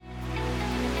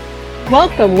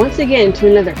Welcome once again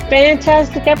to another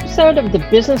fantastic episode of the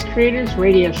Business Creators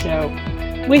Radio Show.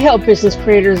 We help business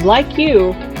creators like you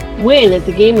win at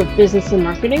the game of business and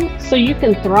marketing so you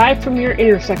can thrive from your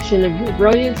intersection of your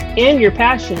brilliance and your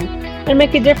passion and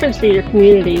make a difference for your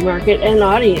community, market, and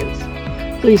audience.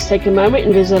 Please take a moment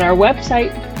and visit our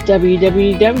website,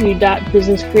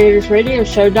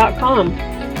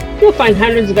 www.businesscreatorsradioshow.com. You'll find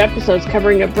hundreds of episodes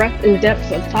covering a breadth and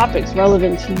depth of topics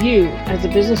relevant to you as a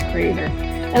business creator,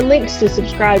 and links to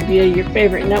subscribe via your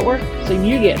favorite network so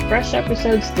you get fresh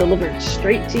episodes delivered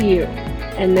straight to you.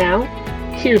 And now,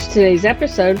 here's today's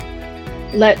episode.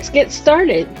 Let's get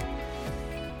started.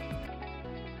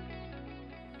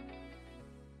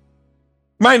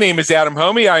 My name is Adam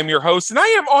Homey. I'm your host, and I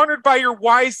am honored by your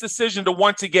wise decision to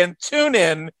once again tune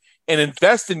in and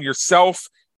invest in yourself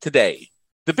today.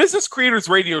 The Business Creators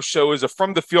Radio Show is a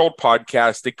From the Field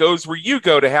podcast that goes where you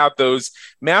go to have those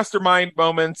mastermind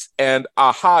moments and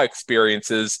aha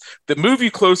experiences that move you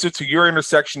closer to your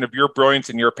intersection of your brilliance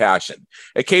and your passion.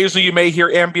 Occasionally, you may hear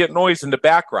ambient noise in the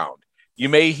background. You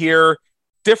may hear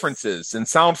differences in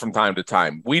sound from time to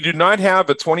time. We do not have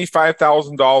a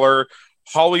 $25,000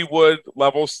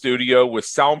 Hollywood-level studio with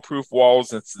soundproof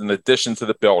walls in addition to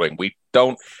the building. We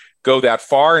don't go that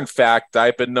far. In fact,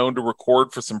 I've been known to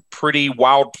record for some pretty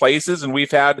wild places, and we've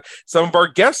had some of our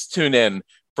guests tune in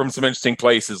from some interesting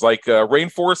places, like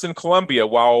rainforest in Colombia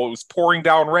while it was pouring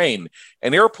down rain,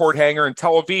 an airport hangar in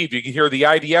Tel Aviv. You can hear the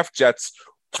IDF jets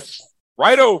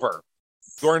right over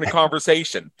during the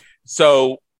conversation.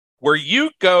 So where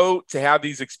you go to have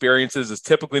these experiences is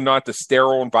typically not the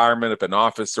sterile environment of an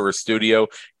office or a studio.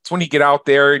 It's when you get out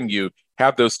there and you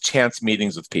have those chance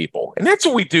meetings with people. And that's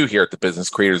what we do here at the Business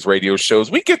Creators Radio Shows.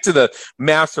 We get to the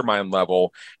mastermind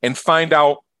level and find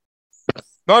out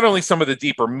not only some of the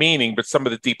deeper meaning, but some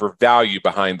of the deeper value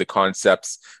behind the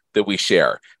concepts that we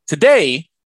share. Today,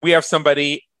 we have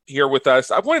somebody here with us.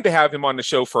 I've wanted to have him on the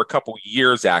show for a couple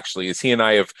years, actually, as he and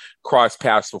I have crossed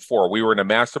paths before. We were in a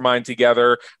mastermind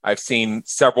together. I've seen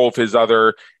several of his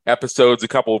other episodes, a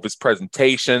couple of his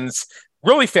presentations.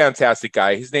 Really fantastic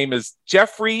guy. His name is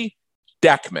Jeffrey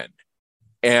Deckman.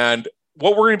 And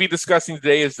what we're going to be discussing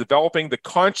today is developing the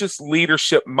conscious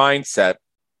leadership mindset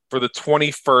for the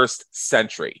 21st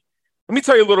century. Let me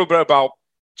tell you a little bit about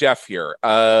Jeff here.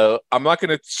 I'm not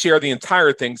going to share the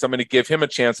entire thing, so I'm going to give him a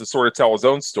chance to sort of tell his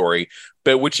own story.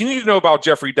 But what you need to know about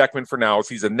Jeffrey Deckman for now is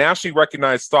he's a nationally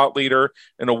recognized thought leader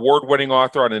and award-winning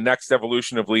author on the next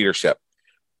evolution of leadership.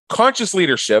 Conscious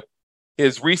leadership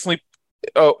is recently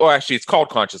it's called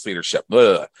Conscious Leadership.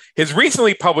 His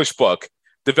recently published book,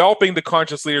 Developing the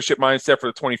Conscious Leadership Mindset for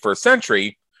the 21st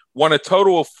Century, won a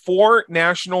total of 4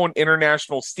 national and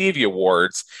international Stevie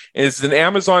Awards, and is an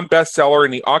Amazon bestseller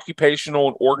in the occupational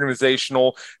and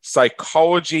organizational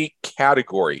psychology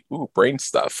category. Ooh, brain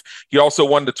stuff. He also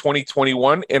won the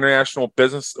 2021 International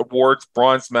Business Awards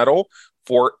Bronze Medal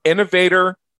for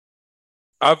Innovator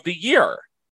of the Year.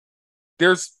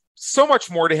 There's so much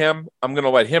more to him. I'm going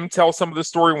to let him tell some of the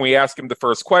story when we ask him the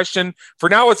first question. For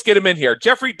now, let's get him in here.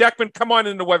 Jeffrey Deckman, come on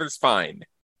in. The weather's fine.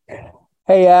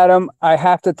 Hey, Adam, I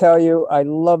have to tell you, I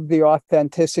love the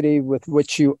authenticity with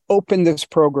which you open this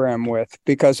program with,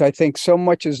 because I think so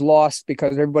much is lost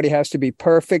because everybody has to be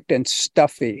perfect and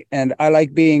stuffy, and I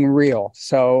like being real.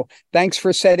 So thanks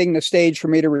for setting the stage for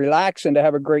me to relax and to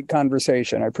have a great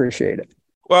conversation. I appreciate it.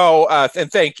 Well,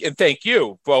 and thank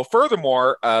you. Well,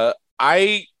 furthermore,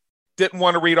 I didn't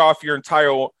want to read off your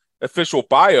entire official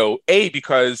bio, A,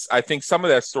 because I think some of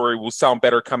that story will sound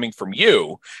better coming from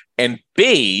you, and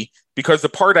B, because the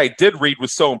part I did read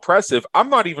was so impressive, I'm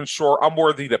not even sure I'm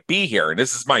worthy to be here, and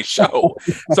this is my show.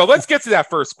 So let's get to that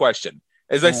first question.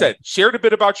 As I said, shared a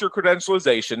bit about your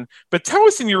credentialization, but tell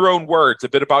us in your own words a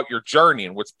bit about your journey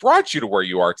and what's brought you to where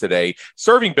you are today,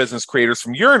 serving business creators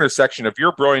from your intersection of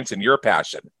your brilliance and your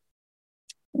passion.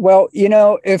 Well,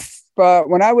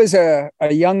 when I was a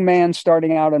young man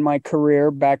starting out in my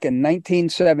career back in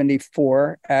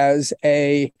 1974 as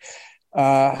what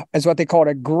they called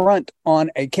a grunt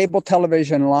on a cable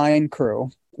television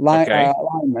lineman,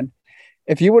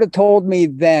 if you would have told me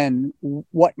then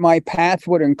what my path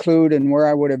would include and where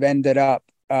I would have ended up,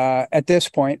 at this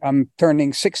point, I'm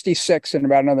turning 66 in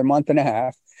about another month and a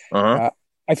half. I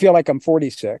feel like I'm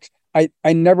 46. I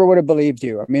never would have believed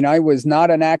you. I mean, I was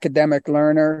not an academic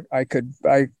learner. I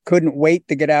couldn't wait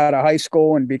to get out of high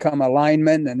school and become a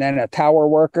lineman and then a tower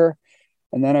worker.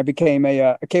 And then I became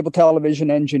a cable television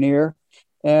engineer.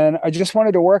 And I just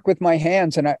wanted to work with my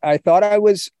hands. And I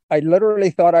literally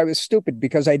thought I was stupid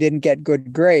because I didn't get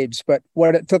good grades. But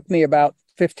what it took me about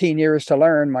 15 years to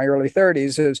learn, my early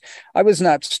 30s, is I was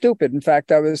not stupid. In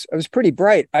fact, I was pretty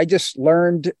bright. I just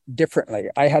learned differently.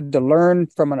 I had to learn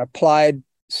from an applied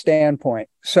standpoint.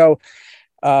 So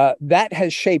that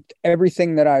has shaped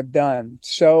everything that I've done.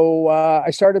 So I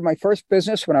started my first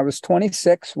business when I was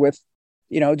 26 with,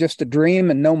 just a dream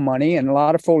and no money and a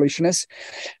lot of foolishness.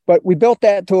 But we built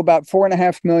that to about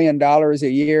 $4.5 million a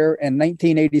year in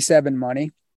 1987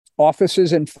 money.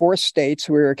 Offices in 4 states.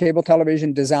 We were a cable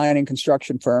television design and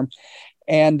construction firm.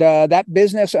 And that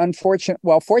business,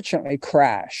 fortunately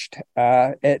crashed.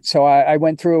 So I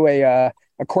went through a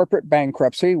corporate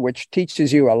bankruptcy, which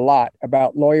teaches you a lot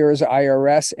about lawyers,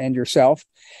 IRS, and yourself.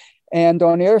 And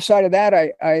on the other side of that,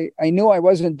 I knew I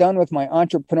wasn't done with my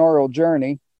entrepreneurial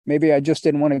journey. Maybe I just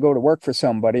didn't want to go to work for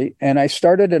somebody. And I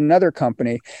started another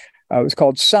company. It was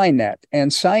called SciNet.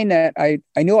 And SciNet,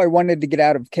 I knew I wanted to get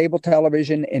out of cable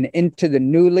television and into the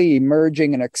newly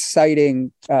emerging and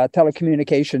exciting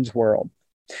telecommunications world.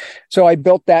 So I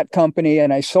built that company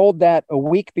and I sold that a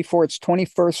week before its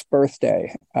 21st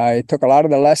birthday. I took a lot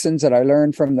of the lessons that I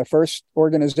learned from the first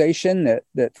organization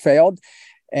that failed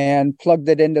and plugged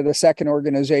it into the second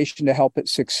organization to help it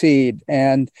succeed.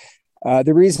 And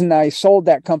the reason I sold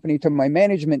that company to my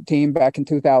management team back in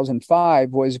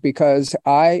 2005 was because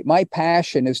my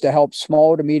passion is to help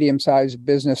small to medium-sized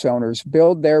business owners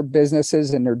build their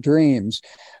businesses and their dreams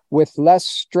with less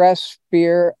stress,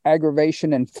 fear,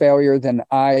 aggravation, and failure than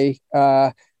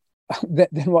than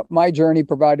what my journey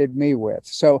provided me with.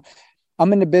 So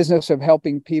I'm in the business of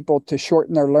helping people to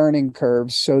shorten their learning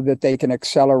curves so that they can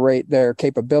accelerate their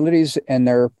capabilities and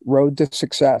their road to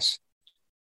success.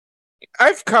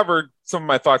 I've covered some of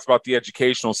my thoughts about the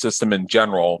educational system in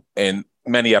general in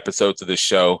many episodes of this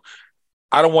show.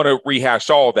 I don't want to rehash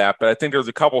all of that, but I think there's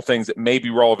a couple of things that may be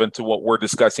relevant to what we're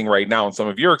discussing right now and some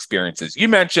of your experiences. You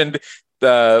mentioned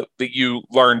that you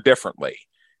learn differently.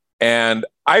 And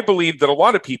I believe that a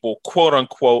lot of people, quote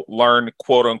unquote, learn,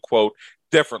 quote unquote,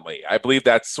 differently. I believe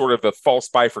that's sort of a false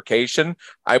bifurcation.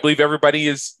 I believe everybody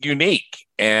is unique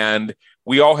and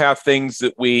we all have things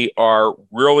that we are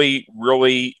really,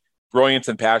 really brilliant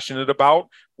and passionate about.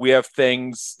 We have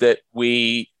things that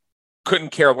we couldn't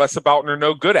care less about and are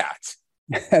no good at.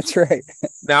 That's right.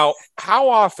 Now, how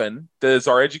often does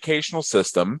our educational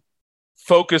system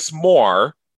focus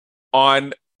more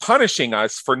on punishing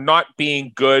us for not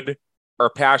being good or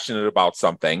passionate about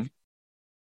something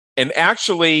and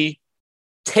actually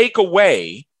take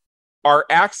away our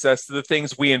access to the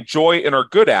things we enjoy and are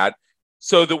good at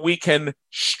so that we can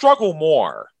struggle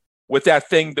more with that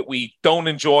thing that we don't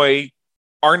enjoy,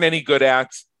 aren't any good at?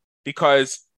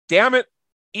 Because, damn it,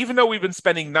 even though we've been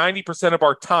spending 90% of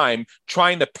our time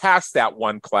trying to pass that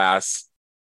one class,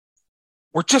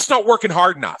 we're just not working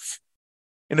hard enough.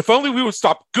 And if only we would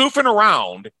stop goofing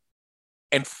around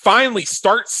and finally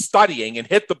start studying and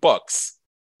hit the books.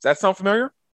 Does that sound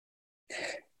familiar?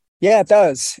 Yeah, it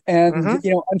does. And,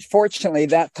 unfortunately,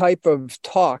 that type of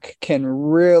talk can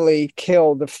really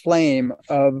kill the flame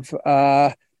of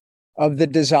the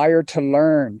desire to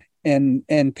learn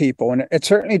in people. And it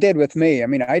certainly did with me. I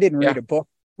mean, I didn't read a book.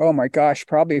 Oh my gosh,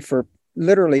 probably for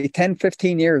literally 10,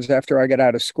 15 years after I got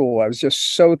out of school. I was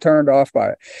just so turned off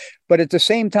by it. But at the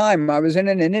same time, I was in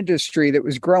an industry that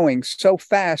was growing so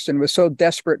fast and was so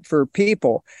desperate for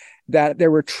people that they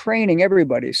were training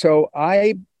everybody. So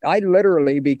I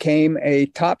literally became a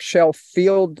top shelf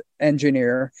field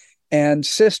engineer and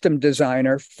system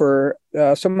designer for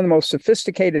some of the most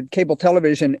sophisticated cable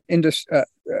television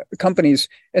companies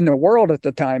in the world at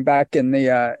the time, back in the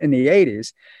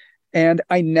 80s. And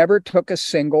I never took a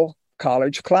single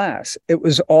college class. It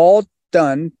was all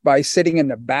done by sitting in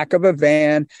the back of a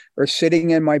van or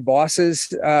sitting in my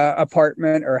boss's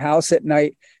apartment or house at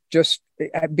night, just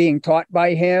being taught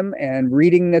by him and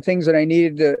reading the things that I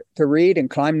needed to read and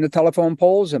climbing the telephone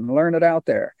poles and learn it out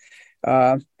there.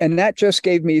 And that just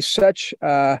gave me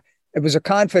it was a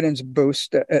confidence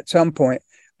boost at some point,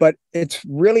 but it's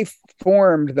really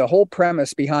formed the whole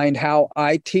premise behind how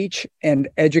I teach and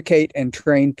educate and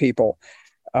train people.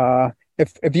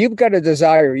 If you've got a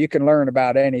desire, you can learn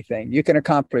about anything. You can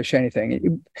accomplish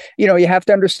anything. You have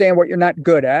to understand what you're not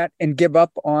good at and give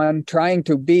up on trying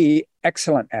to be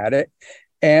excellent at it,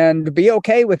 and be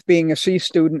okay with being a C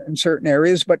student in certain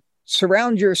areas, but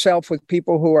surround yourself with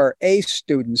people who are A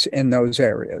students in those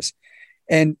areas.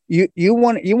 And you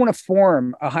want to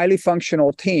form a highly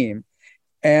functional team.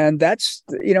 And that's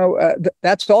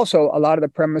also a lot of the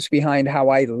premise behind how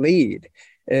I lead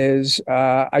is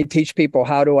I teach people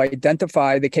how to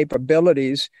identify the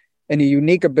capabilities and the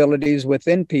unique abilities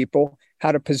within people,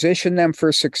 how to position them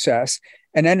for success,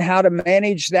 and then how to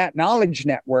manage that knowledge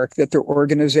network that their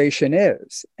organization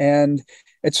is. And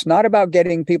It's not about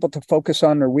getting people to focus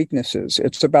on their weaknesses.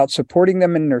 It's about supporting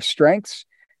them in their strengths,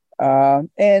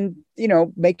 and,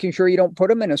 making sure you don't put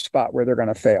them in a spot where they're going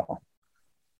to fail.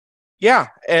 Yeah,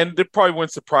 and it probably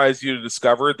wouldn't surprise you to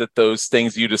discover that those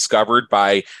things you discovered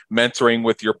by mentoring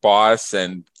with your boss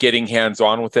and getting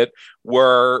hands-on with it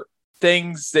were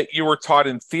things that you were taught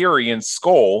in theory in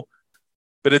school,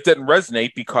 but it didn't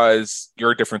resonate because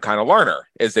you're a different kind of learner,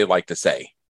 as they like to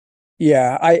say.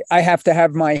 Yeah, I have to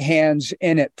have my hands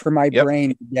in it for my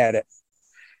brain to get it.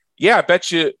 Yeah, I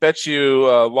bet you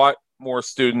a lot more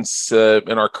students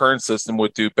in our current system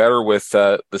would do better with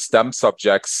the STEM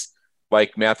subjects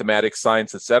like mathematics,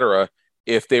 science, etc.,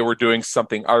 if they were doing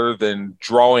something other than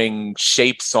drawing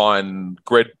shapes on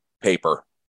grid paper.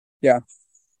 Yeah.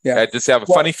 I just have a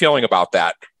funny feeling about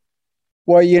that.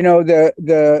 Well,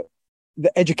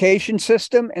 the education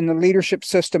system and the leadership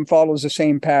system follows the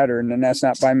same pattern, and that's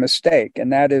not by mistake.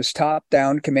 And that is top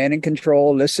down, command and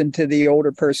control. Listen to the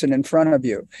older person in front of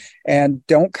you, and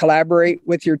don't collaborate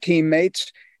with your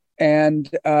teammates. And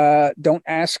don't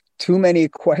ask too many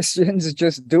questions.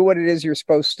 Just do what it is you're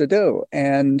supposed to do.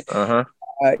 And,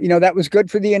 that was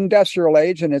good for the industrial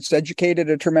age, and it's educated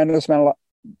a tremendous amount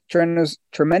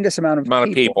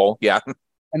of people. Yeah.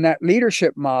 And that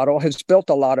leadership model has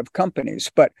built a lot of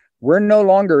companies, but we're no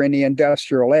longer in the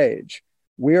industrial age.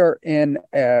 We are in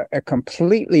a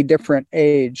completely different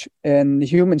age in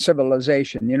human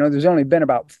civilization. There's only been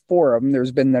about 4 of them.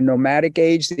 There's been the nomadic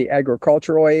age, the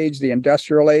agricultural age, the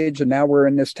industrial age, and now we're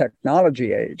in this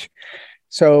technology age.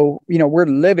 So, we're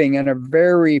living in a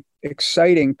very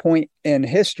exciting point in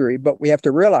history, but we have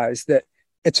to realize that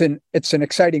it's an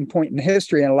exciting point in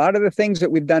history. And a lot of the things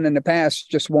that we've done in the past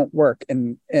just won't work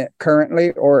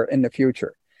currently or in the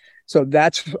future. So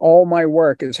that's all my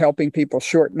work, is helping people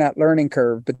shorten that learning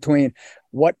curve between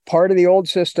what part of the old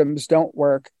systems don't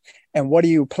work and what do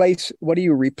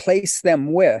you replace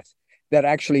them with that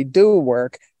actually do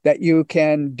work, that you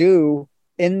can do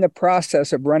in the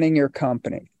process of running your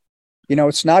company.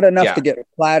 It's not enough to get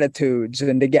platitudes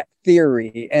and to get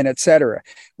theory and et cetera.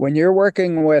 When you're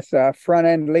working with front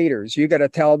end leaders, you got to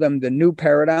tell them the new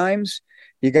paradigms.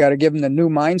 You got to give them the new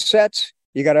mindsets.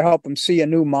 You got to help them see a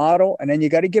new model, and then you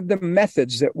got to give them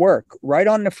methods that work right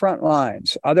on the front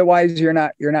lines. Otherwise, you're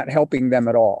not helping them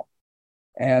at all.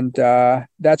 And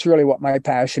that's really what my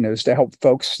passion is, to help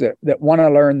folks that want to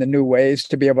learn the new ways,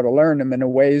 to be able to learn them in a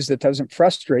ways that doesn't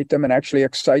frustrate them and actually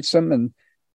excites them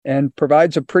and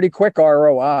provides a pretty quick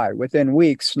ROI within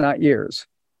weeks, not years.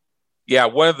 Yeah,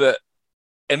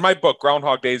 in my book,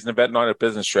 Groundhog Days, an Event Not a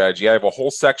Business Strategy, I have a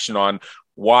whole section on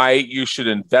why you should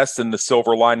invest in the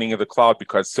silver lining of the cloud,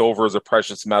 because silver is a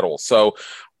precious metal. So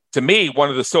to me, one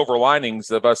of the silver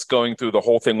linings of us going through the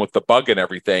whole thing with the bug and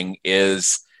everything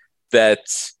is that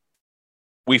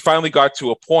we finally got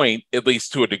to a point, at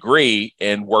least to a degree,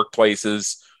 in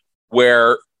workplaces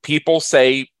where people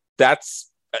say that's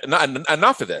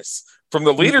enough of this. From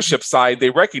the leadership side, they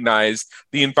recognize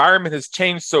the environment has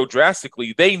changed so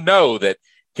drastically. They know that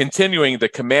continuing the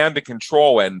command and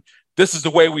control and this is the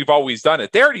way we've always done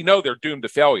it, they already know they're doomed to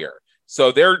failure.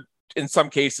 So they're, in some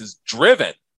cases,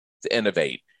 driven to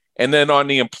innovate. And then on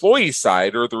the employee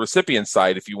side, or the recipient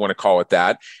side, if you want to call it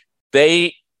that,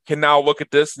 they can now look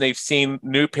at this and they've seen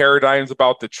new paradigms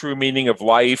about the true meaning of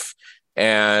life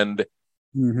and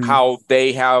how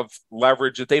they have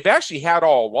leverage that they've actually had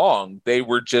all along. They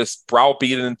were just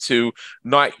browbeaten into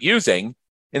not using,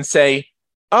 and say,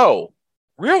 oh,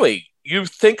 really? You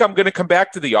think I'm going to come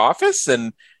back to the office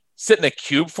and sit in a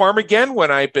cube farm again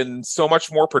when I've been so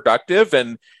much more productive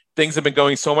and things have been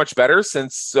going so much better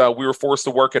since we were forced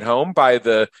to work at home by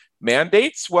the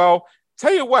mandates? Well,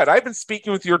 tell you what, I've been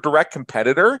speaking with your direct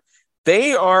competitor.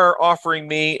 They are offering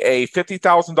me a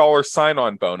 $50,000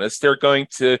 sign-on bonus. They're going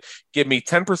to give me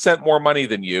 10% more money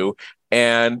than you,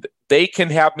 and they can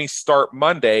have me start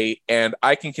Monday, and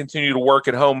I can continue to work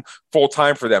at home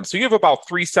full-time for them. So you have about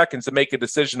 3 seconds to make a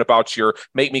decision about your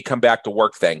make me come back to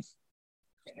work thing.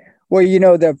 Well,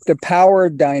 the power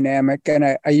dynamic, and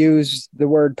I use the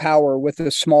word power with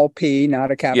a small p,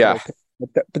 not a capital P.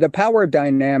 But the power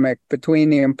dynamic between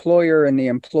the employer and the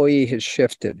employee has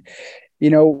shifted.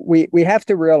 We have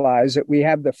to realize that we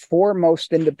have the 4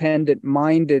 most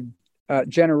independent-minded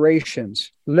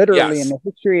generations, literally in the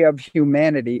history of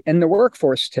humanity in the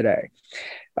workforce today.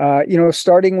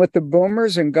 Starting with the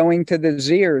boomers and going to the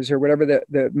Zers, or whatever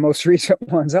the most recent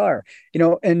ones are.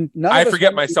 And I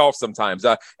forget myself sometimes.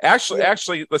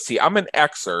 Actually, let's see. I'm an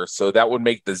Xer, so that would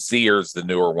make the Zers the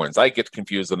newer ones. I get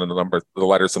confused on the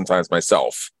letters sometimes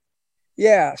myself.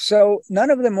 Yeah. So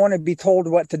none of them want to be told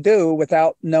what to do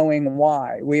without knowing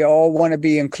why. We all want to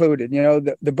be included. You know,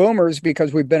 the boomers,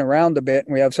 because we've been around a bit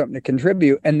and we have something to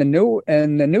contribute, and the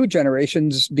new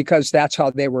generations, because that's how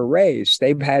they were raised.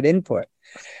 They've had input.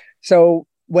 So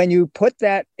when you put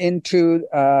that into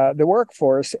the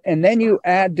workforce, and then you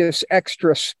add this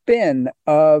extra spin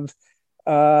of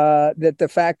that the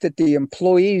fact that the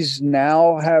employees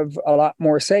now have a lot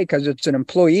more say because it's an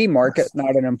employee market,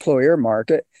 not an employer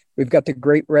market. We've got the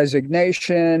Great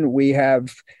Resignation. We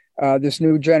have this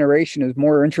new generation is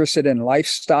more interested in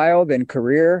lifestyle than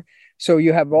career. So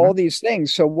you have all these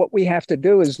things. So what we have to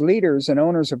do as leaders and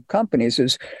owners of companies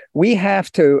is we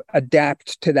have to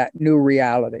adapt to that new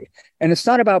reality. And it's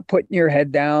not about putting your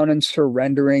head down and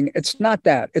surrendering. It's not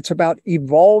that. It's about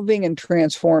evolving and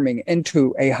transforming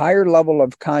into a higher level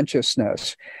of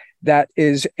consciousness that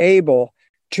is able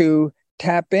to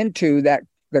tap into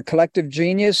the collective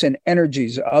genius and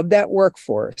energies of that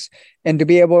workforce and to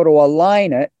be able to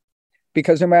align it.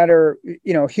 Because no matter,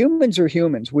 humans are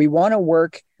humans. We want to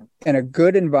work in a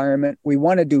good environment. We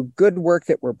want to do good work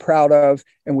that we're proud of,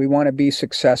 and we want to be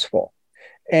successful.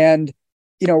 And,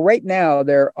 right now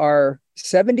there are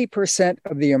 70%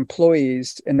 of the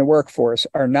employees in the workforce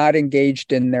are not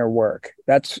engaged in their work.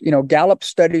 That's, Gallup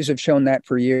studies have shown that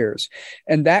for years.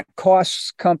 And that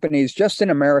costs companies just in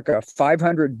America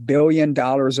 $500 billion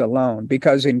alone,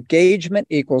 because engagement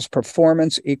equals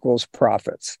performance equals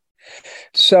profits.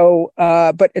 So,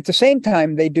 but at the same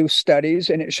time, they do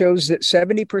studies and it shows that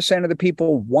 70% of the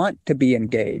people want to be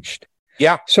engaged.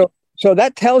 Yeah. So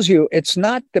that tells you it's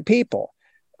not the people.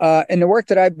 In the work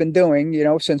that I've been doing,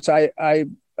 since I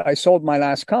sold my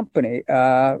last company,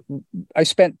 I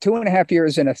spent 2.5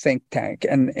 years in a think tank.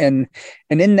 And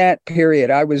in that period,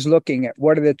 I was looking at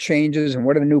what are the changes and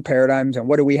what are the new paradigms and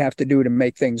what do we have to do to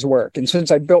make things work. And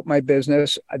since I built my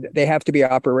business, they have to be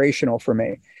operational for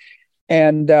me.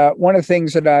 And one of the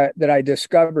things that I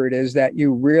discovered is that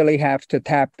you really have to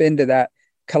tap into that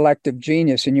collective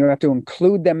genius and you have to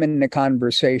include them in the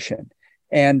conversation.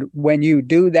 And when you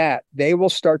do that, they will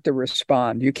start to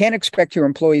respond. You can't expect your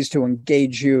employees to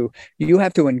engage you. You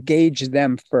have to engage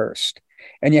them first.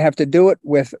 And you have to do it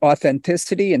with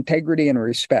authenticity, integrity, and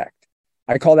respect.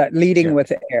 I call that leading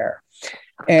with air.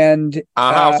 And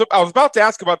I was about to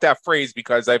ask about that phrase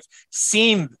because I've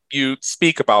seen you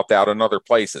speak about that in other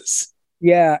places.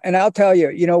 Yeah. And I'll tell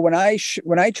you, when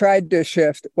I tried to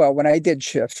shift, when I did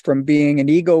shift from being an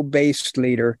ego-based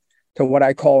leader to what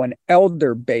I call an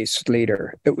elder-based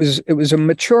leader, it was a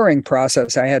maturing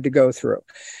process I had to go through.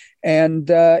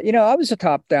 And, I was a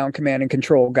top-down command and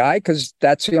control guy because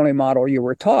that's the only model you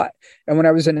were taught. And when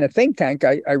I was in a think tank,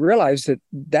 I realized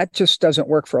that just doesn't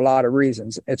work for a lot of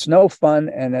reasons. It's no fun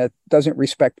and it doesn't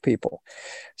respect people.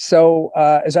 So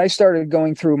as I started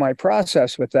going through my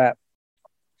process with that,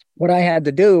 what I had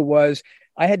to do was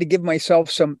I had to give myself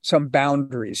some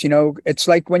boundaries. It's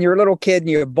like when you're a little kid and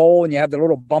you bowl and you have the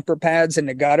little bumper pads in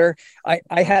the gutter.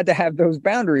 I had to have those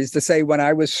boundaries to say when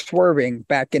I was swerving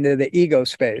back into the ego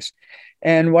space.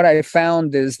 And what I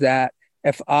found is that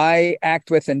if I act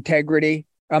with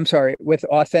with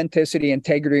authenticity,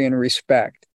 integrity, and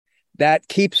respect, that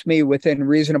keeps me within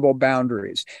reasonable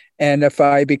boundaries. And if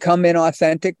I become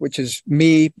inauthentic, which is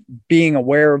me being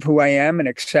aware of who I am and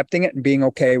accepting it and being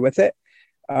okay with it,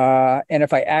 and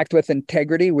if I act with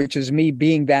integrity, which is me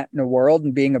being that in the world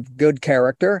and being of good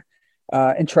character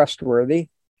and trustworthy,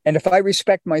 and if I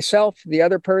respect myself, the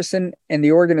other person, and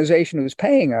the organization who's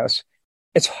paying us,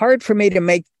 it's hard for me to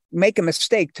make a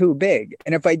mistake too big.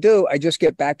 And if I do, I just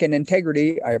get back in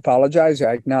integrity. I apologize,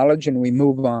 I acknowledge, and we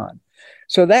move on.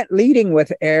 So that leading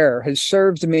with air has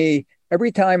served me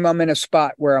every time I'm in a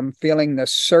spot where I'm feeling the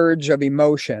surge of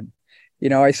emotion.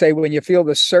 I say when you feel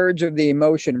the surge of the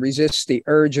emotion, resist the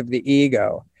urge of the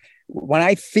ego. When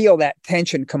I feel that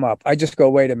tension come up, I just go,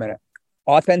 wait a minute.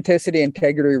 Authenticity,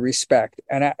 integrity, respect.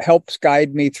 And that helps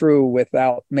guide me through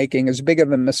without making as big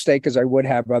of a mistake as I would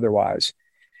have otherwise.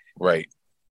 Right.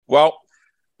 Well,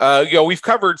 we've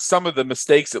covered some of the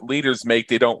mistakes that leaders make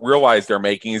they don't realize they're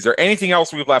making. Is there anything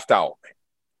else we've left out?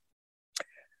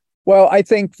 Well, I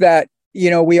think that,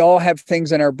 we all have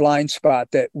things in our blind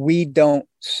spot that we don't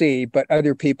see, but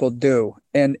other people do.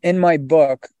 And in my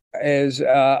book is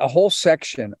a whole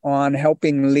section on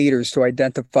helping leaders to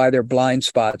identify their blind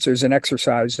spots. There's an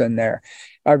exercise in there.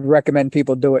 I recommend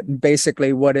people do it. And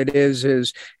basically what it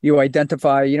is you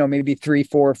identify, maybe 3,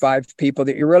 4, 5 people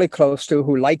that you're really close to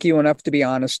who like you enough to be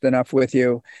honest enough with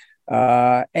you.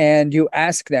 And you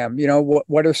ask them,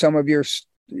 what are some of your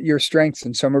strengths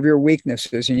and some of your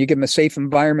weaknesses, and you give them a safe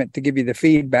environment to give you the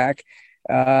feedback.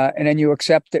 and then you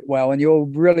accept it well, and you'll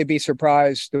really be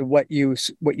surprised at what you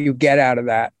get out of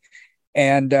that.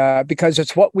 And because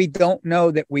it's what we don't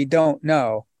know that we don't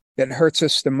know that hurts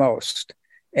us the most.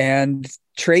 And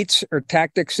traits or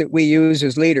tactics that we use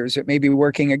as leaders that may be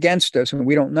working against us and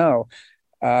we don't know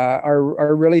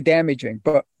are really damaging.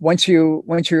 But once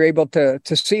you're able to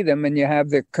see them and you have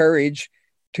the courage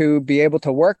to be able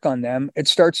to work on them, it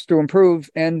starts to improve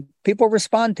and people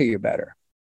respond to you better.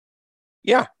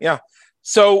 Yeah.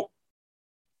 So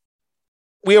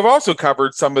we have also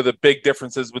covered some of the big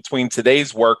differences between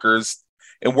today's workers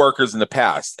and workers in the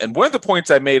past. And one of the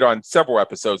points I made on several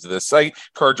episodes of this, I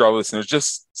encourage our listeners,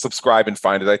 just subscribe and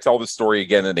find it. I tell the story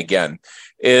again and again,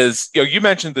 is, you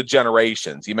mentioned the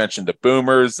generations. You mentioned the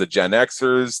boomers, the Gen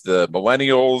Xers, the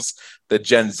millennials, the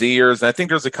Gen Zers. And I think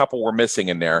there's a couple we're missing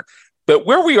in there. But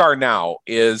where we are now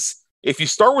is, if you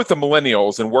start with the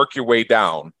millennials and work your way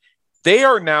down, they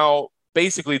are now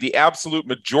basically the absolute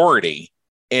majority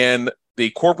in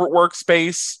the corporate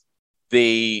workspace,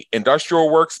 the industrial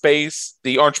workspace,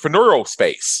 the entrepreneurial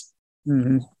space.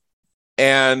 Mm-hmm.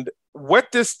 And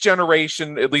what this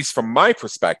generation, at least from my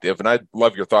perspective, and I'd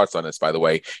love your thoughts on this, by the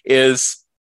way, is,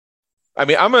 I'm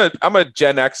a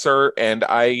Gen Xer, and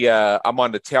I'm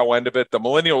on the tail end of it. The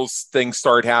millennials thing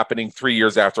started happening 3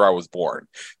 years after I was born.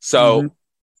 So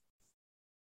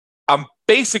I'm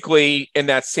basically in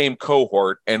that same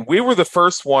cohort, and we were the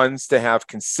first ones to have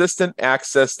consistent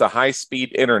access to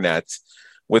high-speed internet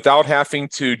without having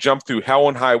to jump through hell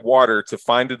and high water to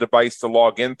find a device to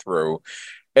log in through,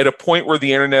 at a point where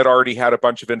the internet already had a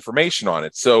bunch of information on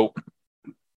it. So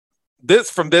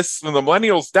from the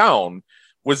millennials down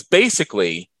was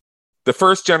basically the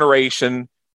first generation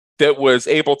that was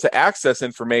able to access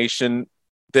information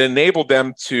that enabled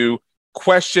them to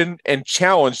question and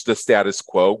challenge the status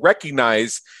quo,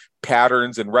 recognize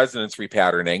patterns and resonance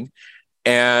repatterning,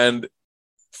 and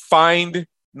find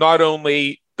not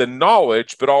only the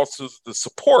knowledge, but also the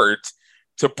support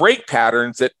to break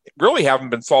patterns that really haven't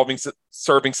been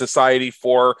serving society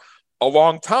for a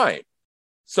long time.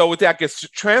 So what that gets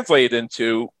translated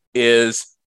into is,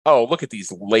 oh, look at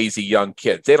these lazy young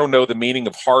kids. They don't know the meaning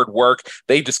of hard work.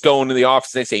 They just go into the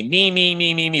office and they say,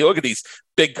 me. Look at these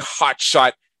big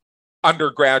hotshot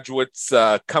undergraduates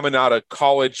coming out of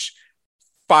college,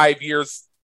 5 years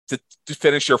to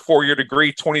finish your 4-year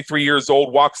degree, 23 years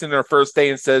old, walks in their first day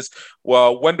and says,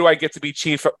 well, when do I get to be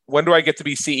chief? When do I get to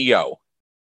be CEO?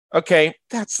 Okay,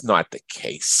 that's not the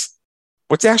case.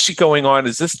 What's actually going on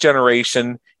is this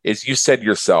generation, as you said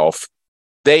yourself,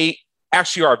 they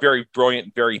actually are very brilliant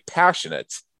and very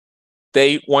passionate.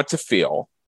 They want to feel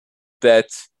that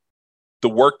the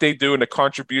work they do and the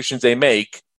contributions they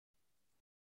make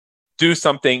do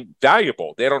something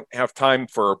valuable. They don't have time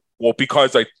for, well,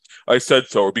 because I said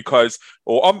so, or because,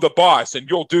 well, I'm the boss and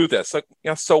you'll do this. Like,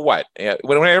 yeah, so what?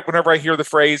 Whenever I hear the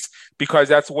phrase, because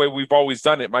that's the way we've always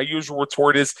done it, my usual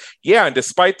retort is, yeah, and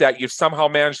despite that, you've somehow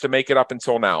managed to make it up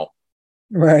until now.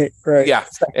 Right. Yeah,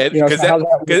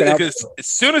 because as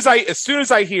soon as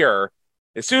I hear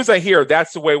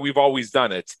that's the way we've always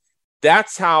done it,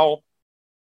 that's how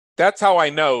I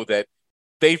know that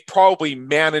they've probably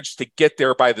managed to get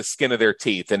there by the skin of their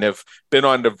teeth and have been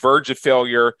on the verge of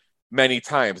failure many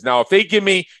times. Now, if they give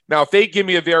me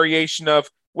a variation of,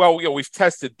 well, we've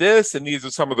tested this and these are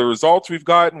some of the results we've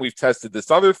gotten, we've tested this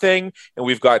other thing and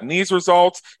we've gotten these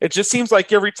results, it just seems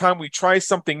like every time we try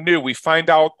something new, we find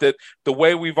out that the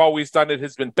way we've always done it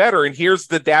has been better, and here's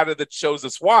the data that shows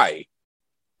us why.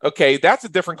 Okay, that's a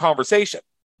different conversation,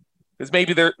 because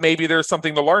maybe there's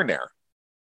something to learn there.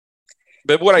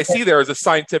 But what I see there is a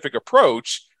scientific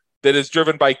approach that is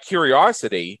driven by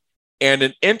curiosity and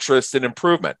an interest in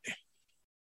improvement.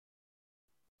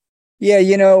 Yeah,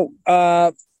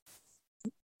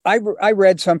 I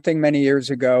read something many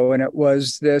years ago, and it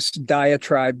was this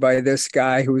diatribe by this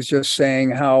guy who was just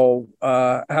saying how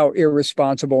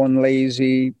irresponsible and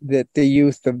lazy that the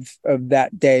youth of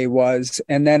that day was.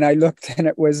 And then I looked, and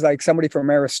it was like somebody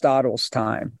from Aristotle's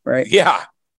time, right? Yeah.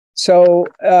 So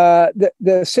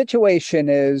the situation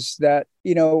is that,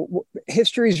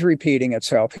 history is repeating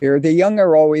itself here. The young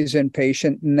are always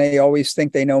impatient, and they always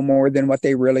think they know more than what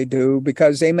they really do,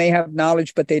 because they may have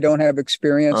knowledge, but they don't have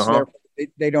experience. Uh-huh.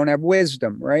 They don't have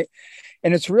wisdom, right?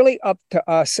 And it's really up to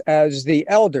us as the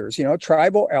elders,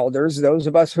 tribal elders, those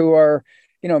of us who are,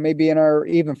 maybe in our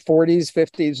even 40s,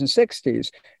 50s, and 60s,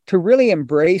 to really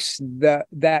embrace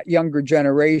that younger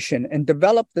generation and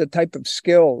develop the type of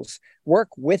skills, work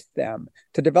with them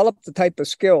to develop the type of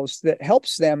skills that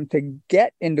helps them to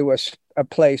get into a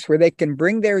place where they can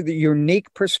bring the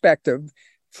unique perspective,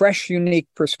 fresh, unique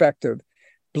perspective,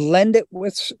 blend it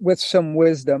with some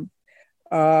wisdom,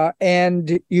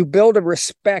 and you build a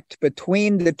respect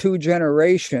between the two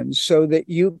generations so that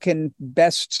you can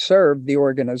best serve the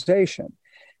organization.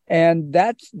 And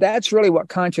that's really what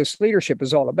conscious leadership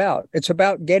is all about. It's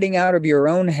about getting out of your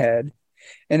own head,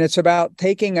 and it's about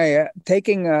taking a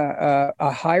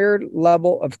higher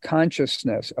level of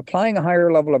consciousness, applying a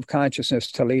higher level of consciousness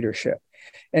to leadership,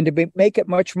 and to make it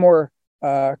much more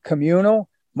communal,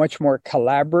 much more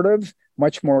collaborative,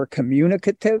 much more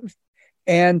communicative,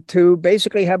 and to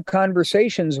basically have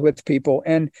conversations with people.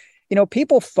 And,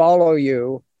 people follow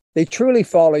you. They truly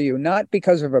follow you, not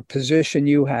because of a position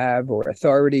you have or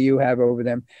authority you have over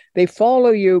them. They follow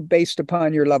you based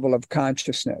upon your level of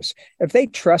consciousness. If they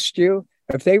trust you,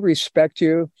 if they respect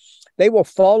you, they will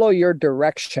follow your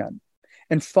direction.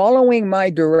 And following my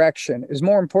direction is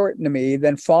more important to me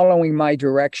than following my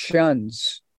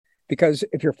directions. Because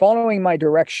if you're following my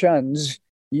directions,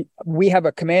 we have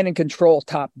a command and control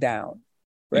top down.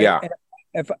 Right? Yeah. And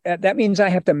if that means I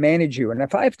have to manage you. And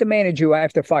if I have to manage you, I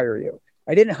have to fire you.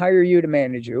 I didn't hire you to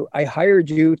manage you. I hired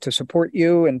you to support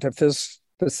you and to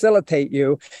facilitate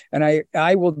you. And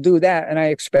I will do that. And I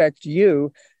expect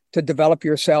you to develop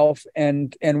yourself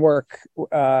and work,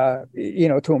 to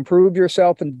improve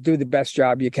yourself and do the best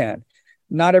job you can.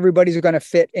 Not everybody's going to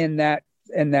fit in that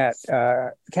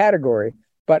category,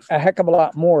 but a heck of a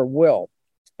lot more will.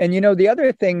 And, the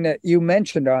other thing that you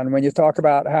mentioned on when you talk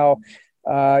about how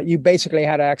you basically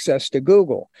had access to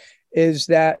Google is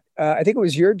that I think it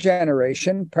was your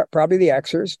generation, probably the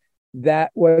Xers,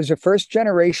 that was the first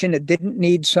generation that didn't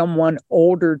need someone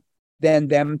older than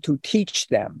them to teach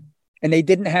them. And they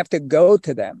didn't have to go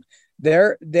to them.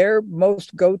 Their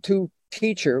most go-to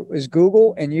teacher was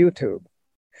Google and YouTube.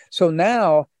 So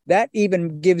now that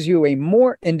even gives you a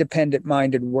more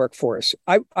independent-minded workforce.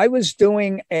 I was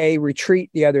doing a retreat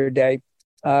the other day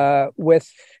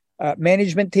with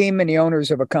management team and the owners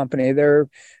of a company. They're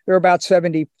about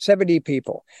 70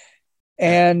 people.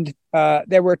 And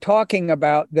they were talking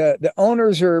about the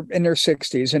owners are in their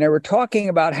 60s, and they were talking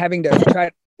about having to try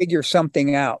to figure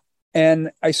something out.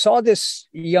 And I saw this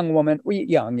young woman,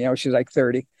 she's like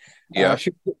 30. Yeah.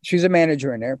 She's a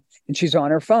manager in there, and she's on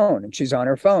her phone, and she's on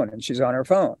her phone, and she's on her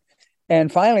phone.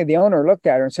 And finally, the owner looked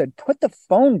at her and said, "Put the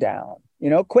phone down,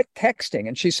 quit texting."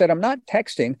 And she said, "I'm not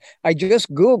texting. I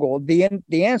just Googled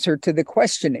the answer to the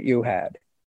question that you had."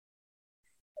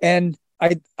 And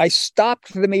I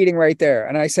stopped the meeting right there.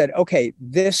 And I said, okay,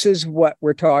 this is what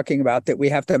we're talking about that we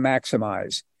have to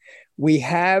maximize. We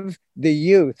have the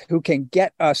youth who can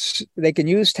get us, they can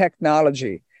use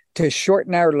technology to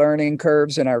shorten our learning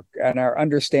curves and our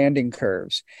understanding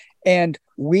curves. And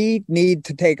we need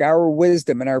to take our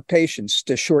wisdom and our patience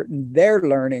to shorten their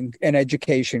learning and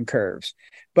education curves.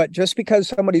 But just because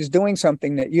somebody's doing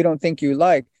something that you don't think you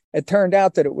like, it turned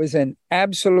out that it was in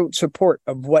absolute support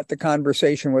of what the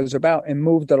conversation was about and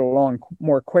moved it along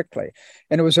more quickly.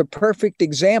 And it was a perfect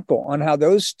example on how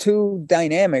those two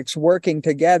dynamics working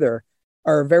together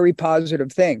are a very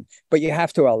positive thing. But you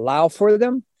have to allow for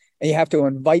them, and you have to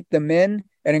invite them in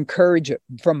and encourage it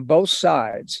from both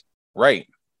sides. Right.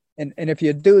 And if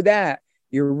you do that,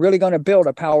 you're really going to build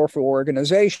a powerful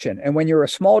organization. And when you're a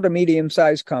small to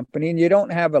medium-sized company and you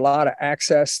don't have a lot of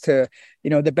access to,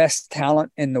 the best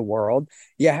talent in the world,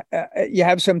 you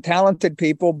have some talented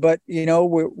people, but,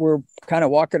 we're kind of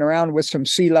walking around with some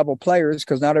C-level players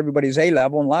because not everybody's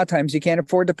A-level. And a lot of times you can't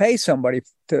afford to pay somebody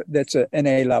that's an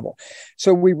A-level.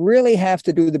 So we really have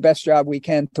to do the best job we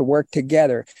can to work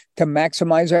together to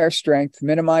maximize our strength,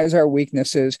 minimize our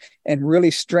weaknesses, and really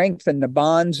strengthen the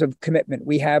bonds of commitment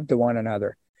we have to one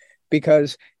another.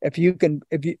 Because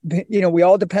we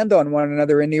all depend on one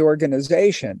another in the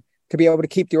organization to be able to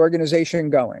keep the organization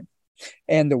going.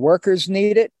 And the workers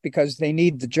need it because they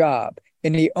need the job.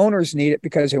 And the owners need it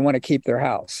because they want to keep their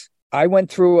house. I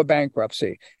went through a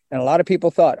bankruptcy, and a lot of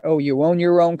people thought, oh, you own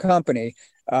your own company,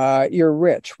 you're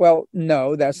rich. Well,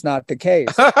 no, that's not the case.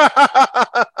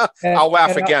 I'll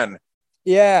laugh again.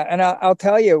 And I'll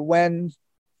tell you, when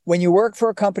you work for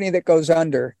a company that goes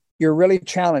under, you're really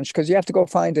challenged because you have to go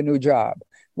find a new job.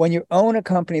 When you own a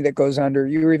company that goes under,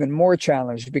 you're even more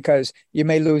challenged because you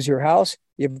may lose your house.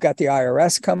 You've got the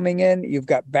IRS coming in. You've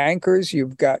got bankers.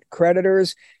 You've got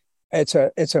creditors. It's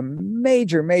a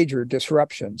major, major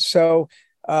disruption. So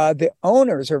the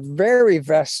owners are very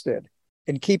vested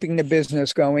in keeping the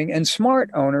business going. And smart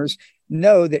owners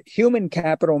know that human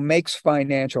capital makes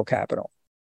financial capital.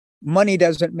 Money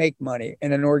doesn't make money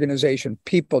in an organization.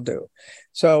 People do.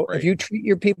 So If you treat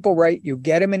your people right, you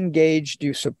get them engaged,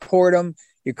 you support them,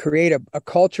 you create a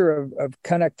culture of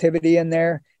connectivity in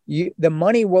there, the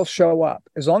money will show up.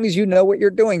 As long as you know what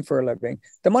you're doing for a living,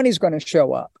 the money's going to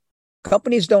show up.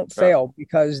 Companies don't fail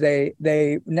because they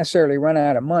necessarily run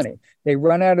out of money. They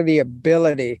run out of the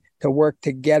ability to work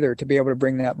together to be able to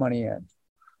bring that money in.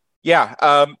 Yeah.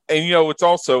 And, what's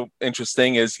also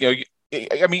interesting is,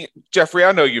 I mean, Jeffrey,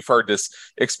 I know you've heard this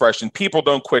expression, people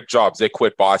don't quit jobs, they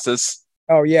quit bosses.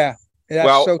 Oh, yeah.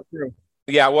 That's so true.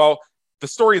 Yeah. Well, the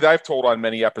story that I've told on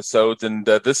many episodes, and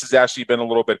this has actually been a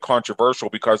little bit controversial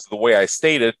because of the way I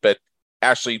state it, but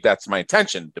actually that's my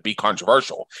intention, to be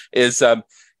controversial, is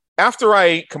after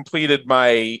I completed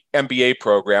my MBA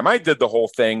program, I did the whole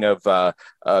thing of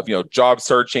job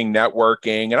searching,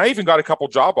 networking, and I even got a couple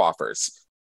job offers.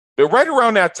 But right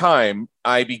around that time,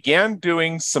 I began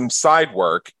doing some side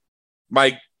work.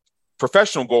 My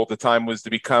professional goal at the time was to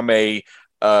become a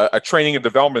training and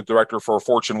development director for a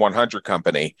Fortune 100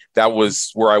 company. That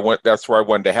was where I went. That's where I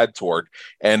wanted to head toward.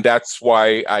 And that's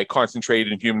why I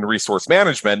concentrated in human resource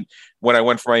management when I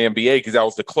went for my MBA, because that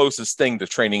was the closest thing to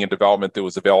training and development that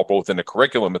was available within the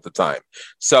curriculum at the time.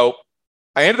 So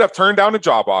I ended up turning down the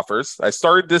job offers. I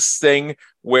started this thing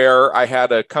where I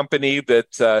had a company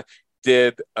that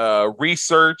did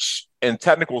research and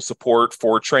technical support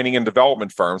for training and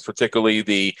development firms, particularly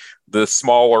the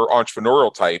smaller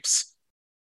entrepreneurial types.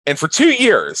 And for 2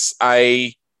 years,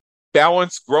 I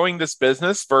balanced growing this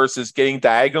business versus getting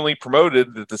diagonally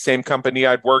promoted at the same company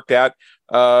I'd worked at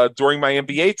during my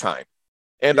MBA time.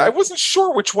 And I wasn't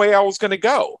sure which way I was going to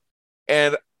go.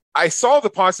 And I saw the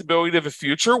possibility of a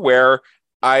future where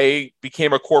I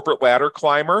became a corporate ladder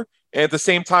climber. And at the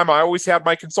same time, I always had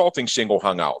my consulting shingle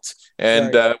hung out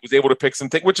and was able to pick some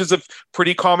things, which is a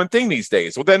pretty common thing these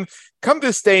days. Well, then come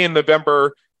this day in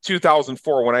November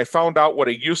 2004, when I found out what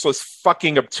a useless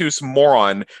fucking obtuse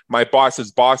moron my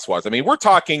boss's boss was. I mean, we're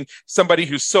talking somebody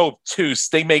who's so obtuse,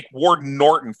 they make Warden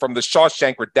Norton from the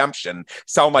Shawshank Redemption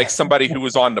sound like somebody who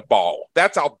was on the ball.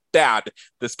 That's how bad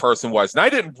this person was. And I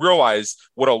didn't realize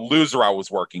what a loser I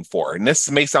was working for. And this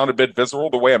may sound a bit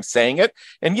visceral the way I'm saying it.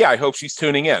 And yeah, I hope she's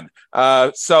tuning in.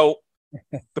 So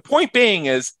the point being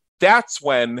is that's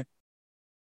when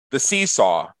the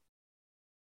seesaw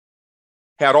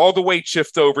had all the weight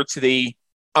shift over to the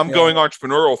going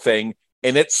entrepreneurial thing,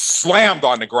 and it slammed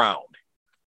on the ground.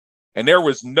 And there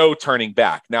was no turning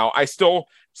back. Now, I still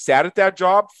sat at that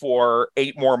job for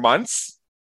 8 more months,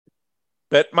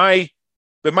 but my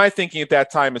thinking at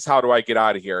that time is, how do I get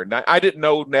out of here? And I didn't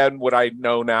know then what I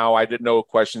know now. I didn't know what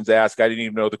questions to ask. I didn't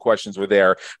even know the questions were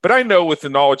there. But I know with the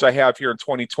knowledge I have here in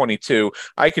 2022,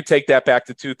 I could take that back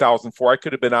to 2004. I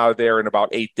could have been out of there in about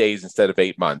 8 days instead of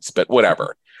 8 months, but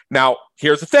whatever. Now,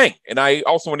 here's the thing, and I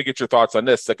also want to get your thoughts on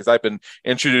this because I've been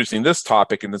introducing this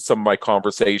topic into some of my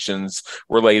conversations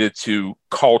related to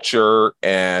culture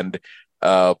and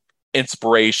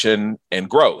inspiration and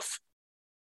growth.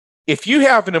 If you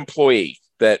have an employee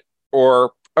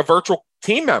or a virtual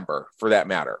team member, for that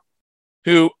matter,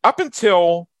 who up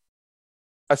until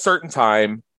a certain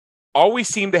time always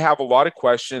seemed to have a lot of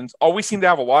questions, always seemed to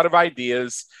have a lot of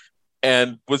ideas,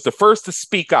 and was the first to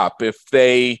speak up if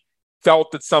they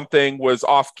felt that something was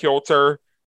off kilter,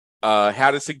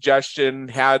 had a suggestion,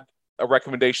 had a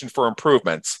recommendation for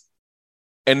improvements.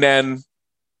 And then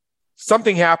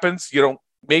something happens,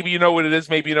 maybe you know what it is,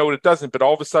 maybe you know what it doesn't, but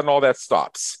all of a sudden all that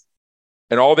stops.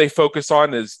 And all they focus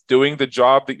on is doing the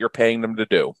job that you're paying them to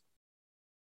do.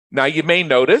 Now, you may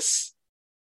notice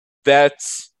that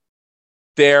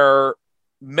their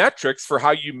metrics for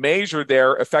how you measure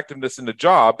their effectiveness in the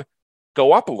job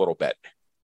go up a little bit.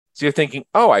 So you're thinking,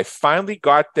 oh, I finally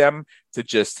got them to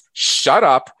just shut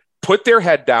up, put their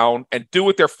head down, and do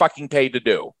what they're fucking paid to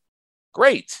do.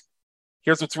 Great.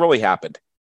 Here's what's really happened.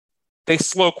 They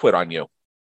slow quit on you.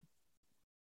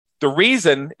 The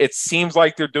reason it seems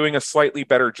like they're doing a slightly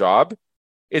better job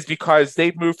is because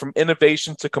they've moved from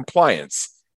innovation to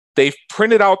compliance. They've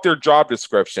printed out their job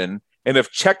description and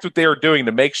have checked what they are doing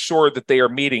to make sure that they are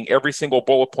meeting every single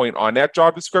bullet point on that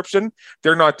job description.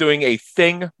 They're not doing a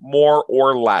thing more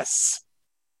or less.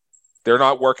 They're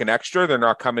not working extra. They're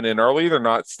not coming in early. They're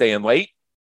not staying late,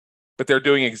 but they're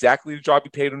doing exactly the job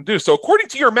you paid them to do. So according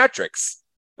to your metrics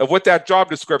of what that job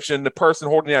description, the person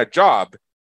holding that job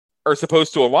are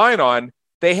supposed to align on,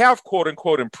 they have quote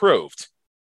unquote improved,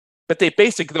 but they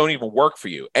basically don't even work for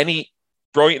you. Any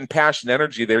brilliant and passionate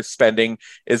energy they're spending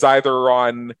is either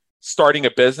on starting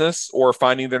a business or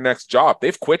finding their next job.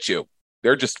 They've quit you.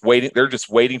 They're just waiting. They're just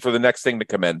waiting for the next thing to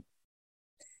come in.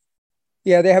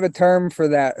 Yeah, they have a term for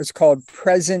that. It's called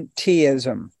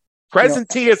presenteeism.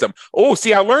 Presenteeism. Oh,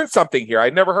 see, I learned something here.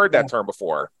 I'd never heard that term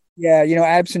before. Yeah,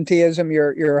 absenteeism,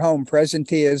 you're home.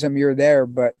 Presenteeism, you're there.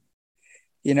 But,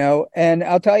 and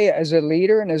I'll tell you, as a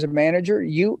leader and as a manager,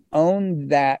 you own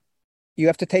that. You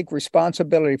have to take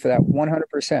responsibility for that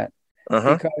 100%.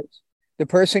 Because the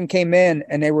person came in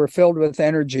and they were filled with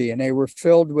energy and they were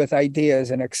filled with ideas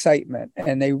and excitement,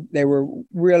 and they were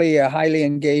really a highly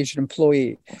engaged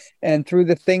employee. And through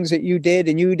the things that you did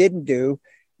and you didn't do,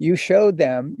 you showed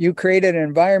them, you created an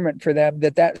environment for them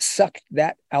that sucked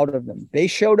that out of them. They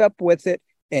showed up with it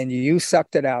and you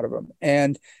sucked it out of them.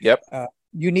 And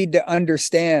you need to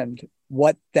understand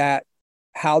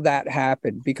how that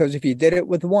happened, because if you did it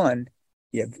with one,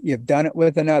 you've done it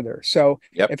with another. So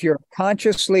if you're a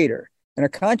conscious leader, and a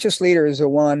conscious leader is the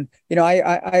one,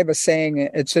 I have a saying,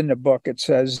 it's in the book. It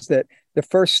says that the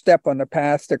first step on the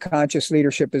path to conscious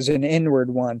leadership is an inward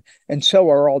one, and so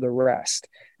are all the rest.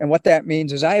 And what that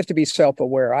means is I have to be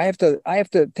self-aware. I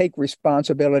have to take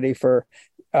responsibility for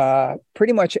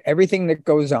pretty much everything that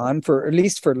goes on, for at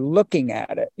least for looking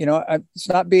at it. It's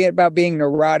not about being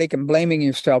neurotic and blaming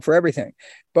yourself for everything.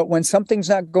 But when something's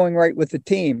not going right with the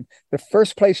team, the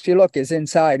first place you look is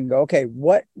inside and go, okay,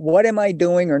 what am I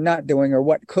doing or not doing, or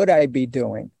what could I be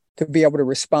doing to be able to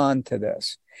respond to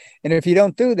this? And if you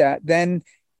don't do that, then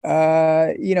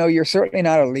you're certainly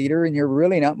not a leader, and you're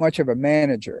really not much of a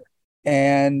manager.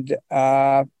 And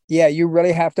you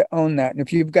really have to own that. And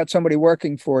if you've got somebody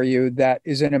working for you that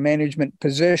is in a management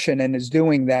position and is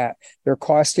doing that, they're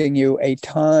costing you a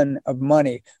ton of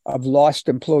money of lost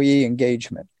employee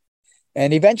engagement.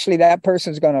 And eventually that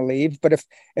person's going to leave. But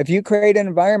if you create an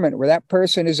environment where that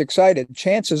person is excited,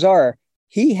 chances are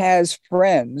he has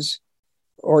friends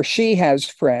or she has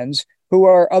friends who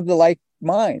are of the like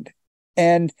mind.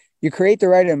 And you create the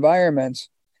right environments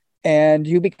and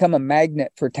you become a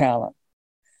magnet for talent.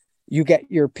 You get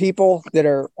your people that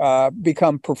are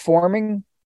become performing.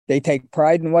 They take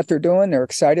pride in what they're doing. They're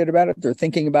excited about it. They're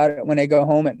thinking about it when they go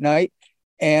home at night.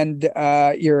 And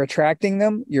you're attracting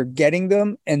them, you're getting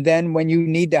them. And then when you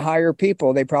need to hire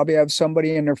people, they probably have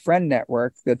somebody in their friend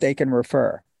network that they can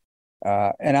refer.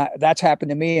 That's happened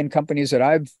to me in companies that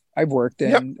I've worked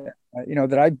in,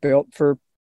 that I've built for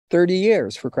 30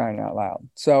 years, for crying out loud.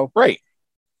 So, right.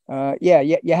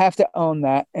 You have to own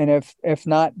that. And if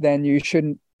not, then you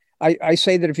shouldn't. I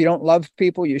say that if you don't love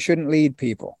people, you shouldn't lead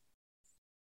people.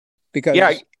 Because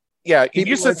and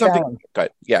you said something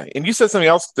good. Yeah. And you said something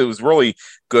else that was really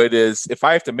good is, if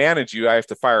I have to manage you, I have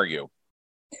to fire you.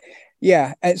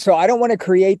 Yeah. And so I don't want to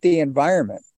create the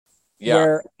environment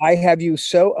where I have you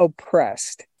so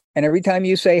oppressed. And every time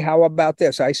you say, how about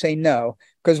this? I say no.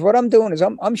 Because what I'm doing is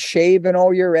I'm shaving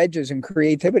all your edges and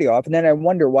creativity off. And then I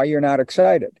wonder why you're not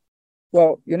excited.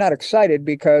 Well, you're not excited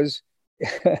because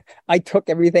I took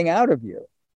everything out of you.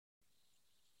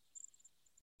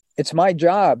 It's my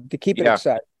job to keep it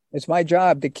exciting. It's my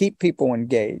job to keep people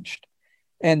engaged.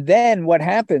 And then what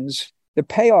happens, the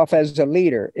payoff as a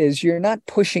leader, is you're not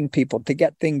pushing people to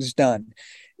get things done.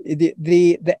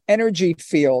 The energy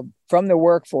field from the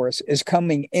workforce is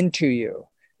coming into you,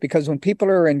 because when people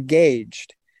are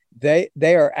engaged, they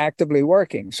are actively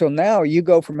working. So now you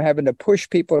go from having to push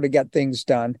people to get things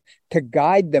done to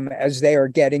guide them as they are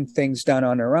getting things done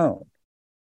on their own.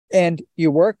 And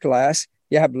you work less,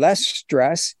 you have less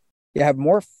stress, you have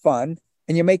more fun,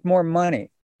 and you make more money.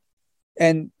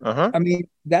 And I mean,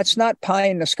 that's not pie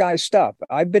in the sky stuff.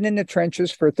 I've been in the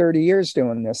trenches for 30 years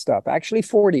doing this stuff, actually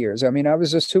 40 years. I mean, I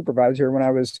was a supervisor when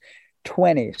I was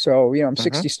 20. So, I'm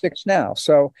 66 now.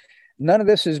 So none of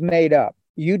this is made up.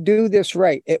 You do this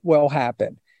right, it will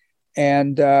happen.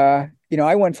 And,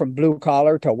 I went from blue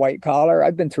collar to white collar.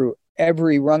 I've been through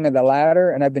every rung of the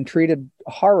ladder, and I've been treated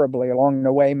horribly along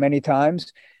the way many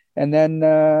times. And then,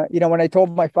 when I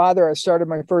told my father I started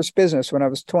my first business when I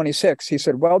was 26, he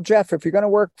said, well, Jeff, if you're going to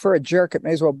work for a jerk, it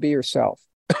may as well be yourself.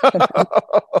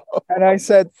 And I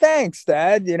said, thanks,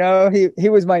 Dad. He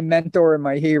was my mentor and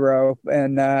my hero.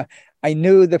 And I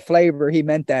knew the flavor he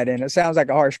meant that in. It sounds like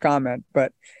a harsh comment,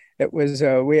 but it was,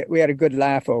 we had a good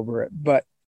laugh over it. But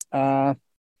and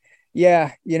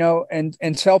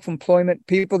self-employment,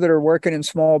 people that are working in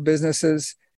small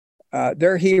businesses,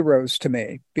 they're heroes to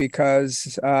me,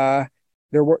 because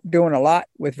they're doing a lot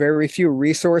with very few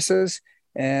resources.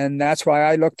 And that's why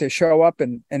I look to show up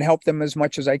and help them as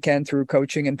much as I can through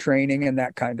coaching and training and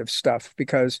that kind of stuff,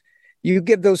 because you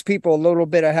give those people a little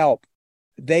bit of help.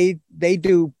 They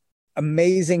do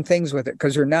amazing things with it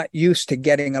because they're not used to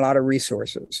getting a lot of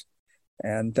resources.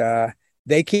 And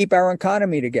they keep our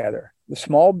economy together. The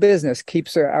small business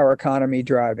keeps our economy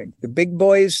driving. The big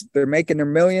boys, they're making their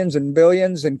millions and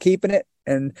billions and keeping it.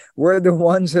 And we're the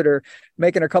ones that are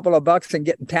making a couple of bucks and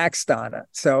getting taxed on it.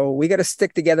 So we got to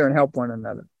stick together and help one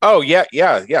another. Oh, yeah,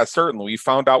 certainly. We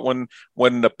found out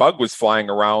when the bug was flying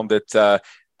around that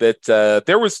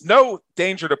there was no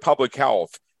danger to public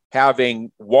health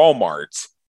having Walmart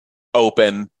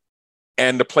open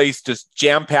and the place just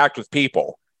jam-packed with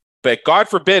people. But God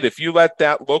forbid if you let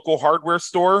that local hardware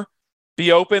store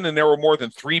be open and there were more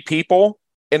than 3 people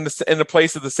in the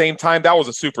place at the same time, that was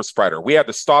a super spreader. We had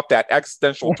to stop that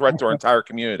existential threat to our entire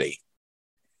community.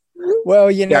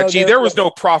 Well, you know, there was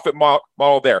no profit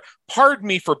model there. Pardon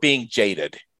me for being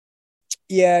jaded.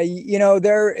 Yeah, you know,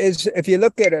 there is, if you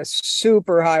look at a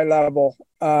super high level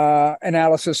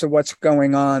analysis of what's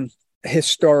going on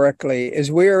historically,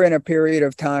 is we're in a period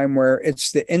of time where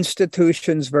it's the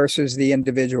institutions versus the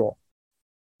individual.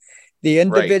 The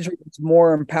individual is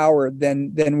more empowered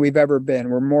than we've ever been.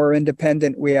 We're more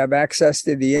independent. We have access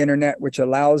to the internet, which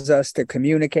allows us to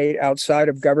communicate outside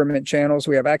of government channels.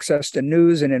 We have access to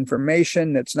news and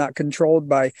information that's not controlled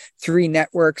by 3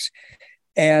 networks.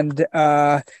 And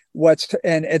at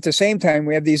the same time,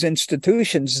 we have these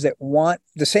institutions that want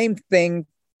the same thing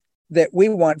that we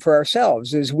want for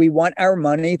ourselves. Is we want our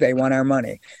money, they want our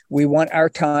money. We want our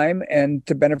time and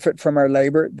to benefit from our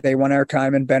labor, they want our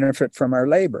time and benefit from our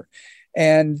labor.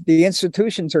 And the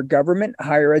institutions are government,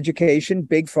 higher education,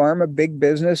 big pharma, big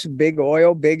business, big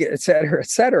oil, big et cetera, et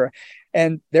cetera.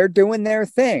 And they're doing their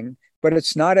thing, but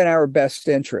it's not in our best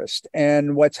interest.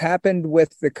 And what's happened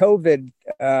with the COVID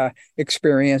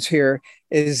experience here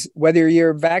is, whether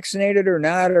you're vaccinated or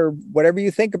not, or whatever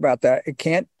you think about that, it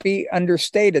can't be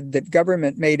understated that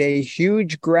government made a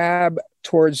huge grab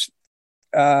towards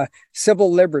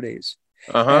civil liberties.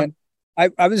 And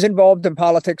I was involved in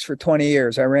politics for 20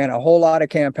 years. I ran a whole lot of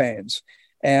campaigns,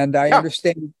 and I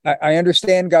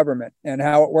understand government and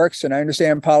how it works, and I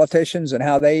understand politicians and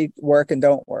how they work and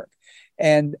don't work.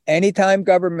 And anytime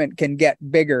government can get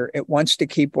bigger, it wants to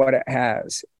keep what it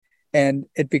has, and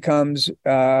it becomes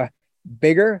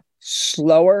bigger,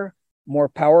 slower, more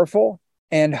powerful,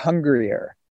 and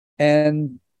hungrier.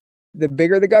 And the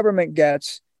bigger the government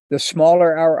gets, the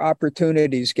smaller our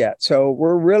opportunities get. So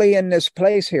we're really in this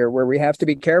place here where we have to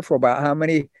be careful about how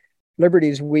many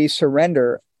liberties we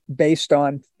surrender based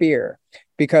on fear,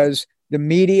 because the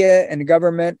media and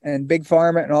government and big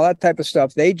pharma and all that type of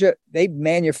stuff, they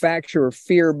manufacture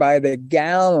fear by the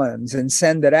gallons and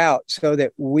send it out so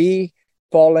that we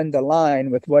fall into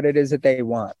line with what it is that they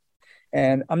want.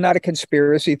 And I'm not a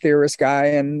conspiracy theorist guy,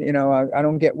 and I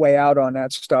don't get way out on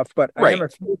that stuff, but I am a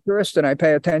futurist and I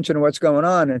pay attention to what's going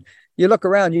on. And you look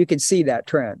around, you can see that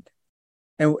trend.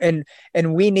 And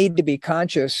we need to be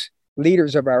conscious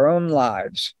leaders of our own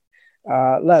lives,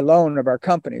 let alone of our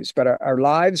companies, but our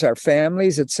lives, our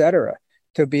families, etc.,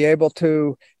 to be able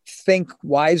to think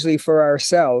wisely for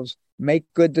ourselves, make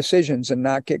good decisions, and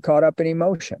not get caught up in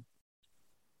emotion.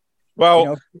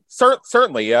 Well,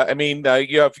 certainly. I mean,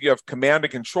 you have command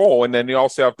and control, and then you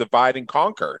also have divide and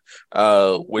conquer,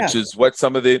 which is what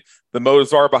some of the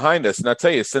motives are behind this. And I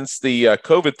tell you, since the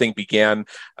COVID thing began,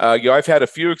 I've had a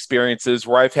few experiences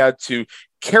where I've had to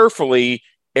carefully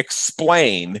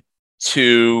explain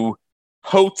to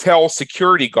hotel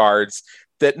security guards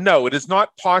that no, it is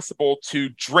not possible to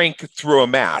drink through a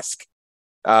mask.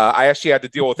 I actually had to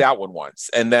deal with that one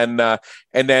once, and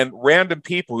then random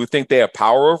people who think they have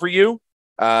power over you.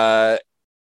 I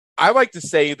like to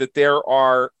say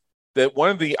that one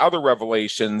of the other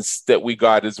revelations that we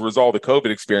got as a result of the COVID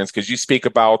experience, because you speak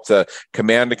about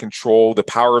command and control, the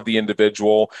power of the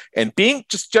individual, and being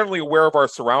just generally aware of our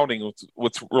surroundings,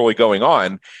 what's really going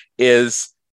on, is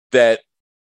that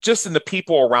just in the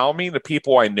people around me, the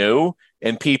people I knew,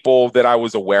 and people that I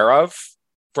was aware of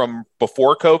from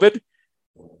before COVID,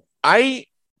 I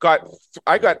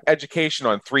got education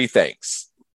on 3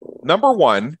 things. Number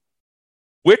one,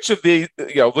 which of the,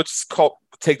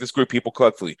 take this group of people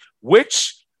collectively,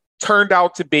 which turned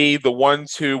out to be the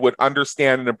ones who would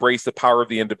understand and embrace the power of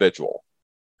the individual?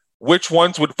 Which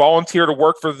ones would volunteer to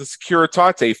work for the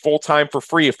Securitate full-time for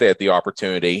free if they had the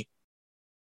opportunity?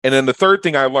 And then the third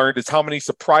thing I learned is how many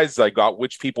surprises I got,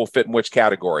 which people fit in which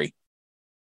category.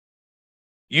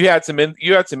 You had some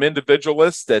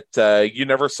individualists that you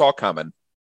never saw coming.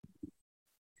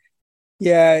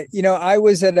 Yeah, I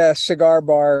was at a cigar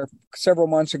bar several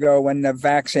months ago when the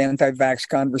anti-vax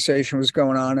conversation was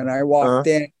going on, and I walked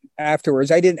in afterwards.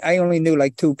 I only knew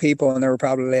like 2 people, and there were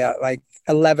probably like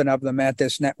 11 of them at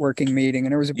this networking meeting,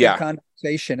 and there was a big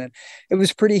conversation, and it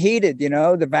was pretty heated. The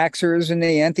vaxxers and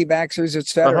the anti-vaxxers, et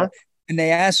cetera. And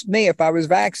they asked me if I was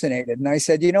vaccinated. And I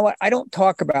said, you know what? I don't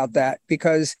talk about that,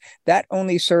 because that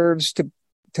only serves to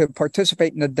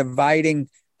participate in the dividing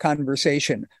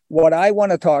conversation. What I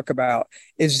want to talk about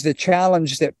is the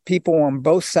challenge that people on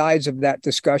both sides of that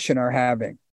discussion are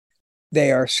having.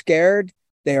 They are scared.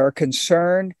 They are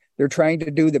concerned. They're trying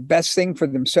to do the best thing for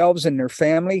themselves and their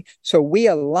family. So we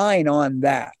align on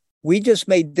that. We just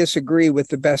may disagree with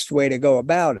the best way to go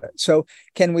about it. So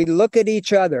can we look at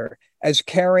each other as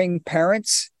caring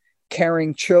parents,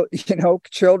 caring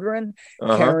children,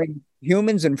 caring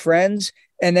humans and friends,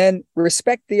 and then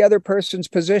respect the other person's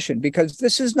position, because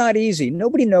this is not easy.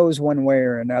 Nobody knows one way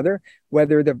or another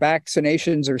whether the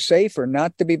vaccinations are safe or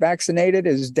not. To be vaccinated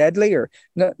is deadly, or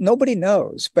nobody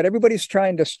knows, but everybody's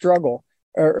trying to struggle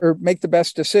or make the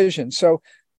best decision. So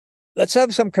let's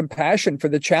have some compassion for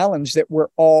the challenge that we're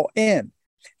all in.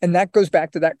 And that goes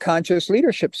back to that conscious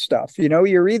leadership stuff.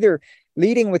 You're either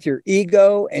leading with your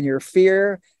ego and your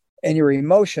fear and your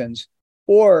emotions,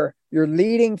 or you're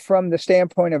leading from the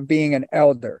standpoint of being an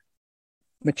elder,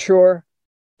 mature,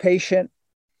 patient,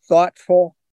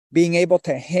 thoughtful, being able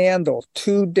to handle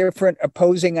two different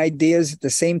opposing ideas at the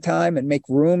same time and make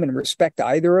room and respect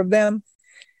either of them.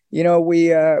 We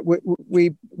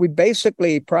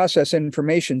basically process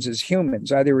informations as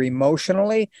humans, either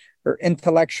emotionally or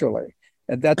intellectually.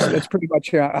 And that's pretty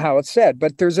much how it's said.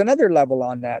 But there's another level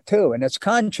on that too, and it's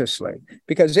consciously,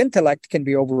 because intellect can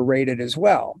be overrated as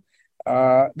well.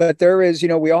 But there is,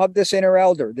 we all have this inner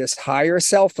elder, this higher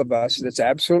self of us that's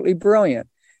absolutely brilliant.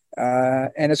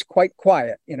 And it's quite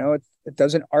quiet. It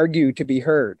doesn't argue to be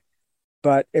heard.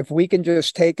 But if we can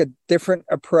just take a different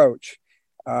approach,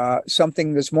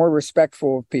 something that's more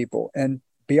respectful of people, and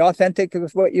be authentic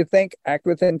with what you think, act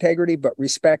with integrity, but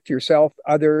respect yourself,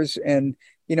 others, and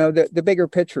the bigger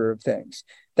picture of things.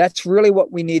 That's really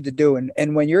what we need to do.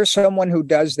 And when you're someone who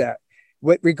does that,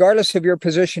 regardless of your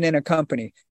position in a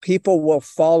company, people will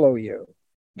follow you.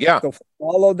 Yeah. They'll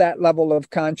follow that level of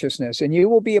consciousness, and you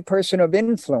will be a person of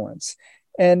influence.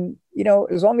 And,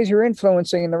 as long as you're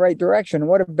influencing in the right direction,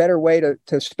 what a better way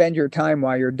to spend your time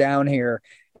while you're down here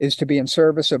is to be in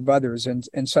service of others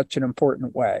in such an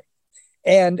important way.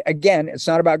 And again, it's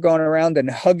not about going around and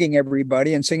hugging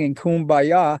everybody and singing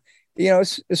Kumbaya.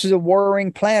 This is a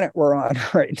warring planet we're on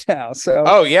right now. So,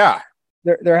 oh yeah,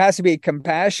 there has to be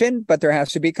compassion, but there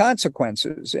has to be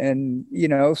consequences. And,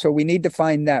 so we need to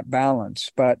find that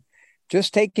balance, but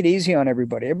just take it easy on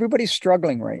everybody. Everybody's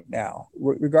struggling right now,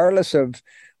 regardless of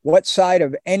what side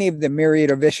of any of the myriad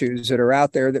of issues that are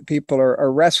out there that people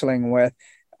are wrestling with.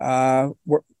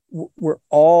 We're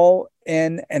all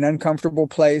in an uncomfortable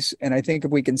place. And I think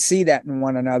if we can see that in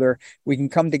one another, we can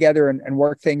come together and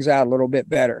work things out a little bit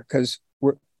better, because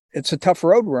it's a tough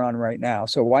road we're on right now.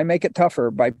 So why make it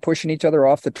tougher by pushing each other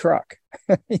off the truck?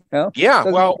 Yeah,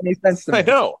 well,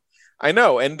 I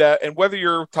know. And whether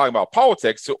you're talking about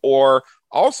politics, or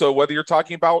also whether you're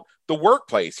talking about the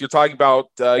workplace, you're talking about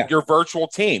your virtual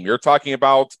team, you're talking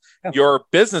about your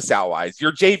business allies,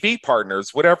 your JV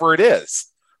partners, whatever it is.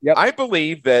 Yep. I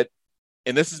believe that,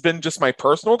 and this has been just my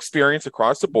personal experience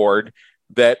across the board,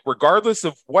 that regardless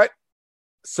of what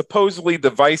supposedly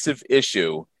divisive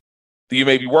issue that you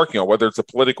may be working on, whether it's a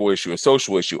political issue, a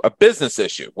social issue, a business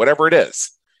issue, whatever it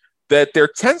is, that there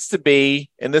tends to be,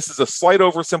 and this is a slight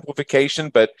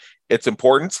oversimplification, but it's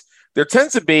important, there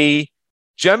tends to be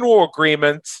general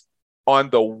agreement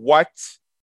on the what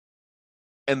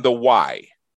and the why.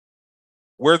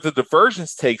 Where the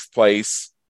divergence takes place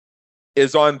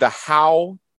is on the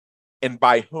how and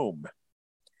by whom.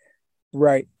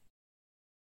 Right.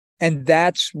 And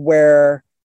that's where,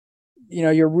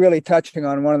 you're really touching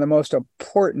on one of the most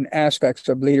important aspects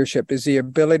of leadership, is the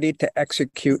ability to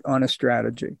execute on a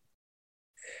strategy.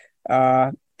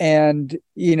 And,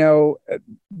 you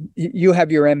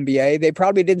have your MBA. They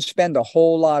probably didn't spend a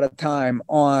whole lot of time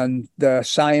on the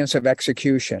science of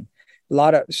execution, a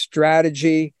lot of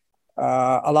strategy,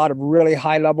 a lot of really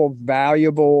high level,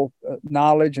 valuable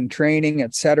knowledge and training,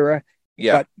 et cetera.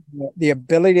 Yeah. But the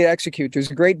ability to execute, there's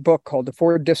a great book called The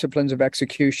 4 Disciplines of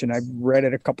Execution. I've read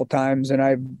it a couple of times and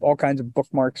I have all kinds of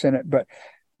bookmarks in it. But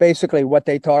basically what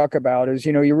they talk about is,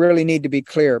 you really need to be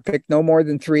clear. Pick no more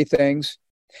than 3 things,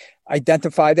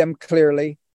 identify them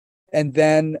clearly, and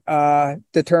then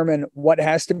determine what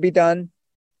has to be done,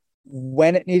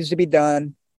 when it needs to be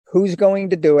done, who's going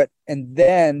to do it, and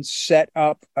then set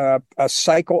up a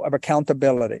cycle of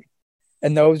accountability.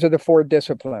 And those are the 4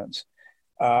 disciplines.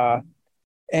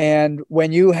 And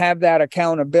when you have that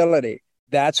accountability,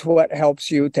 that's what helps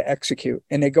you to execute.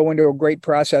 And they go into a great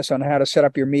process on how to set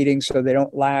up your meetings so they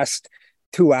don't last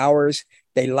 2 hours.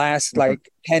 They last like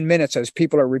 10 minutes as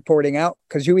people are reporting out,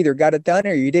 because you either got it done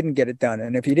or you didn't get it done.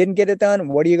 And if you didn't get it done,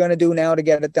 what are you going to do now to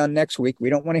get it done next week? We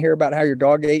don't want to hear about how your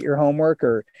dog ate your homework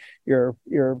or your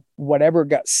whatever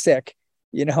got sick.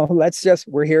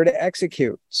 We're here to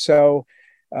execute. So,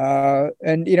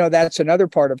 and that's another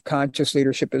part of conscious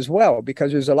leadership as well,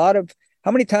 because there's a lot of,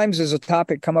 how many times does a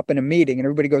topic come up in a meeting and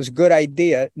everybody goes, good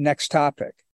idea, next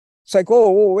topic? It's like,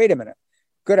 whoa, wait a minute.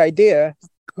 Good idea.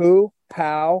 Who,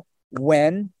 how,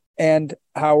 when, and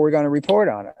how we're going to report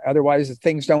on it. Otherwise, the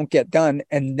things don't get done,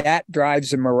 and that drives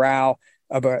the morale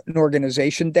of an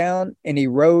organization down and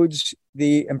erodes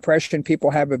the impression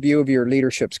people have of you of your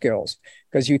leadership skills,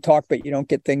 because you talk but you don't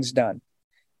get things done.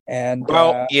 And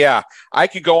yeah, I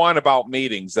could go on about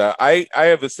meetings. I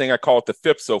have this thing, I call it the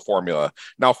FIPSO formula.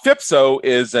 Now, FIPSO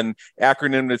is an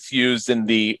acronym that's used in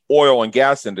the oil and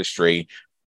gas industry,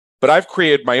 but I've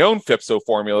created my own FIPSO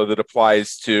formula that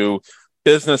applies to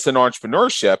business and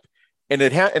entrepreneurship, and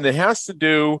it has to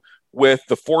do with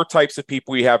the four types of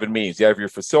people you have in meetings. You have your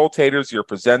facilitators, your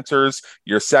presenters,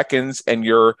 your seconds, and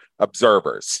your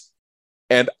observers.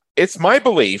 And it's my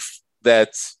belief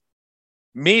that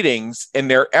meetings, in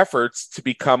their efforts to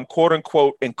become quote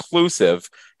unquote inclusive,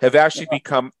 have actually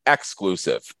become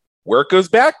exclusive. Where it goes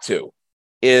back to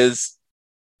is,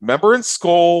 remember in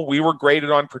school, we were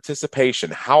graded on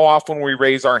participation, how often we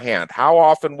raise our hand, how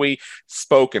often we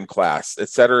spoke in class, et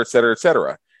cetera, et cetera, et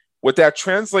cetera. What that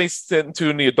translates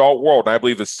into in the adult world, and I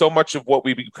believe is so much of what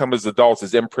we become as adults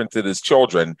is imprinted as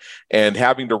children, and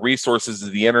having the resources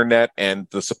of the internet and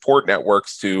the support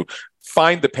networks to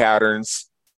find the patterns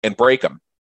and break them.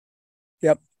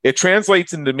 Yep. It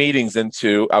translates into meetings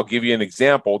into, I'll give you an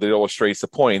example that illustrates the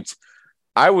point.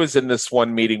 I was in this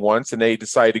one meeting once, and they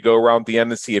decided to go around the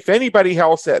end and see if anybody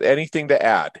else had anything to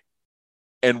add.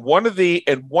 And one of the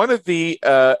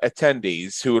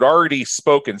attendees, who had already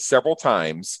spoken several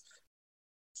times,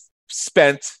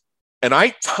 spent, and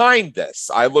I timed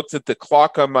this. I looked at the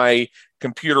clock on my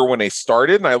computer when they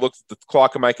started, and I looked at the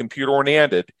clock on my computer when they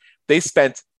ended. They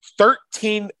spent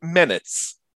 13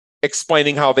 minutes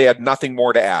explaining how they had nothing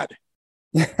more to add.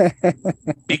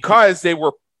 because the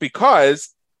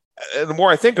more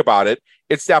I think about it,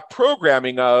 it's that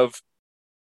programming of,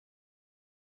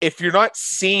 if you're not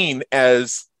seen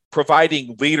as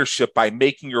providing leadership by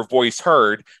making your voice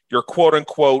heard, you're quote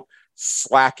unquote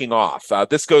slacking off.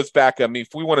 This goes back. I mean,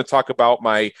 if we want to talk about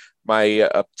my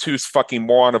obtuse fucking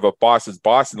moron of a boss's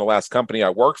boss in the last company I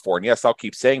worked for, and yes, I'll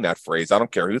keep saying that phrase, I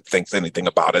don't care who thinks anything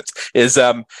about it,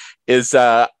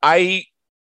 I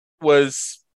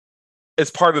was,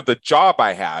 as part of the job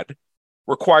I had,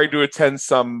 required to attend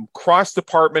some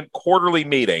cross-department quarterly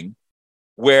meeting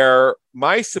where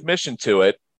my submission to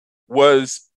it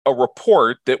was a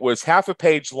report that was half a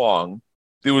page long,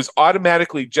 that was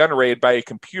automatically generated by a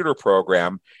computer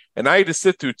program. And I had to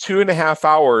sit through 2.5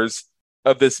 hours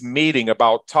of this meeting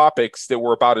about topics that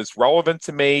were about as relevant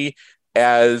to me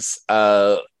as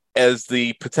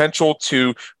the potential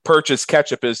to purchase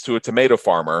ketchup is to a tomato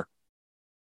farmer.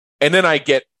 And then I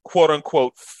get quote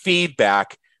unquote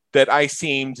feedback that I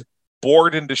seemed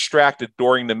bored and distracted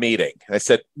during the meeting. And I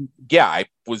said, yeah, I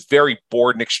was very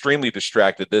bored and extremely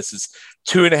distracted. This is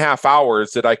 2.5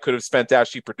 hours that I could have spent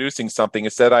actually producing something.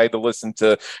 Instead, I listened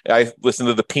to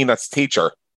the Peanuts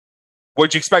teacher.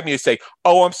 Would you expect me to say,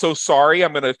 oh, I'm so sorry,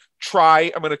 I'm going to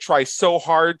try so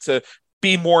hard to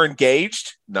be more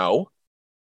engaged? No.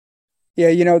 Yeah,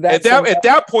 at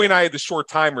that point, I had the short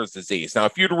timer's disease. Now,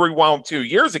 if you'd rewound 2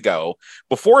 years ago,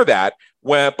 before that,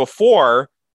 before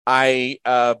I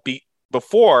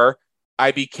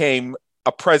became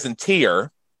a presenteer,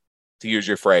 to use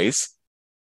your phrase,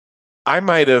 I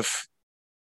might have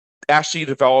actually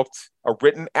developed a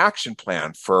written action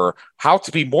plan for how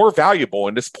to be more valuable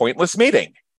in this pointless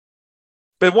meeting.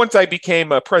 But once I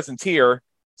became a presenteer,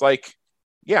 it's like,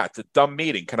 yeah, it's a dumb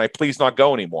meeting. Can I please not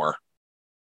go anymore?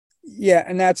 Yeah,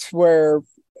 and that's where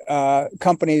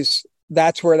companies,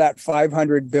 that's where that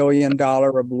 $500 billion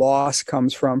of loss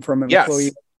comes from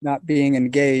employees not being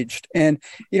engaged. And,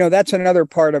 that's another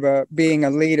part of being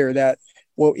a leader that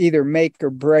will either make or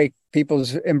break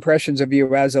people's impressions of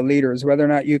you as a leader, is whether or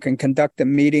not you can conduct a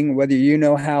meeting, whether you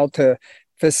know how to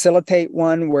facilitate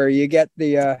one where you get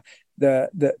the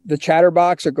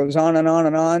chatterbox that goes on and on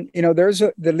and on.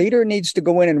 The leader needs to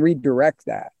go in and redirect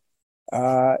that.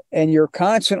 And you're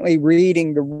constantly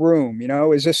reading the room.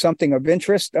 Is this something of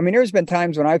interest? I mean, there's been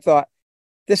times when I thought,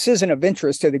 this isn't of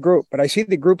interest to the group, but I see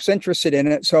the group's interested in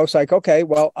it. So it's like, okay,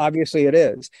 well, obviously it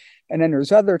is. And then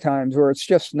there's other times where it's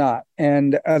just not.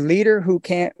 And a leader who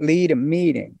can't lead a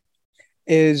meeting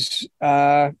is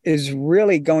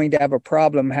really going to have a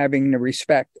problem having the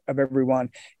respect of everyone.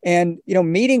 And,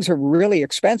 meetings are really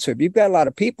expensive. You've got a lot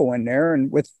of people in there,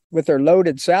 and with their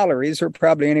loaded salaries, they're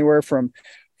probably anywhere from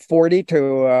 $40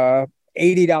 to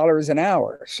 $80 an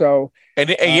hour. So, and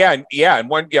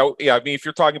one, I mean, if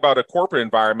you're talking about a corporate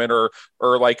environment or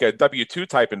like a W-2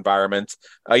 type environment,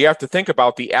 you have to think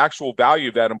about the actual value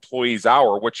of that employee's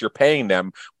hour, what you're paying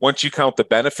them, once you count the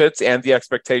benefits and the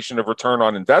expectation of return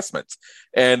on investment.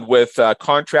 And with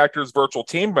contractors, virtual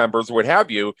team members, what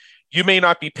have you, you may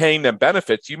not be paying them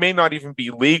benefits. You may not even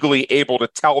be legally able to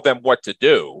tell them what to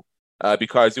do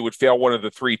because it would fail one of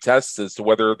the 3 tests as to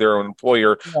whether they're an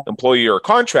employee or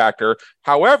contractor.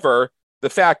 However, the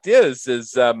fact is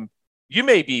you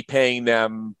may be paying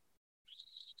them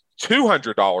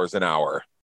 $200 an hour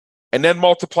and then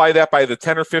multiply that by the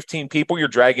 10 or 15 people you're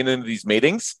dragging into these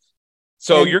meetings.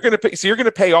 So you're going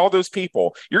to pay all those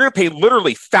people. You're going to pay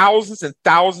literally thousands and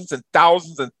thousands and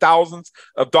thousands and thousands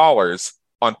of dollars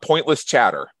on pointless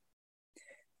chatter.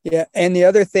 Yeah. And the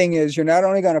other thing is you're not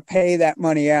only going to pay that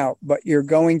money out, but you're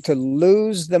going to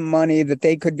lose the money that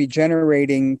they could be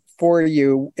generating for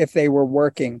you if they were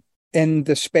working in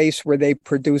the space where they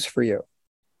produce for you.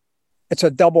 It's a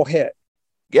double hit.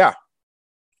 Yeah.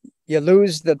 You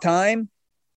lose the time.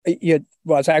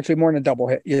 It's actually more than a double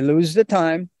hit. You lose the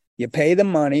time. You pay the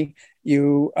money.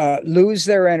 You lose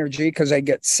their energy because they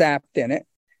get sapped in it.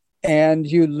 And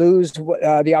you lose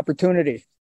the opportunity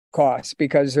costs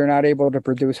because they're not able to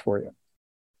produce for you.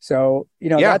 So,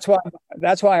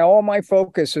 that's why all my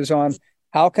focus is on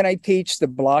how can I teach the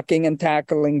blocking and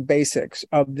tackling basics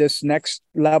of this next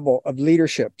level of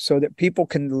leadership so that people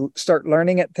can start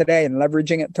learning it today and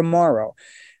leveraging it tomorrow,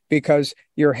 because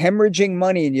you're hemorrhaging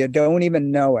money and you don't even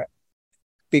know it,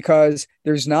 because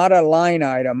there's not a line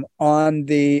item on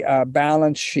the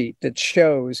balance sheet that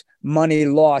shows money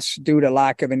lost due to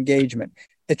lack of engagement.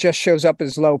 It just shows up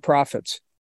as low profits.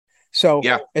 So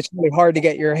it's really hard to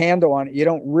get your handle on it. You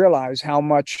don't realize how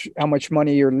much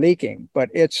money you're leaking, but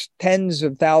it's tens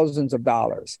of thousands of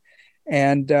dollars.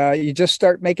 And you just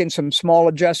start making some small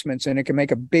adjustments and it can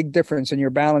make a big difference in your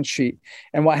balance sheet.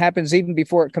 And what happens even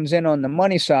before it comes in on the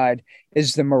money side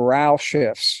is the morale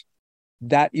shifts,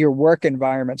 that your work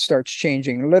environment starts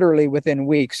changing literally within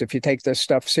weeks if you take this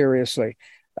stuff seriously.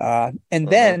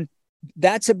 Then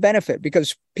that's a benefit,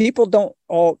 because people don't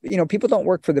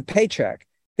work for the paycheck.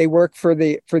 They work for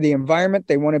the environment.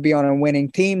 They want to be on a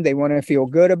winning team. They want to feel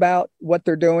good about what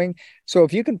they're doing. So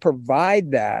if you can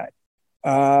provide that,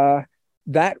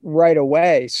 that right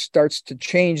away starts to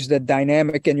change the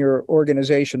dynamic in your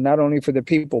organization, not only for the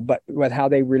people, but with how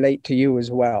they relate to you as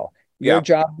well. Your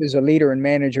job as a leader and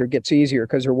manager gets easier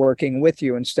because they're working with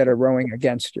you instead of rowing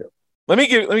against you. Let me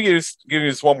give you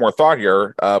just one more thought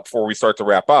here before we start to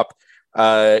wrap up.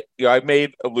 I've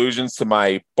made allusions to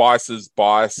my boss's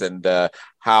boss and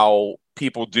how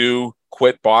people do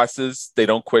quit bosses. They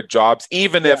don't quit jobs,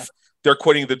 even if they're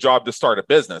quitting the job to start a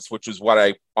business, which is what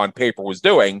I on paper was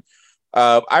doing.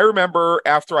 I remember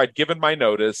after I'd given my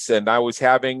notice and I was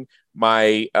having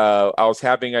one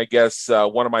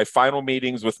of my final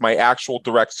meetings with my actual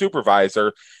direct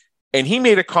supervisor, and he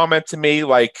made a comment to me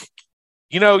like,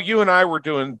 you and I were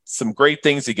doing some great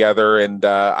things together, and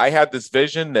I had this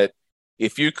vision that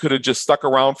if you could have just stuck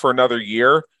around for another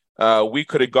year, we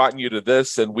could have gotten you to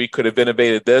this, and we could have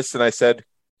innovated this. And I said,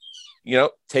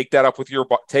 take it up with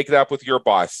your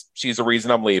boss. She's the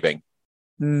reason I'm leaving.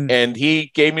 And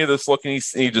he gave me this look, and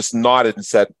he just nodded and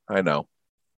said, I know.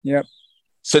 Yep.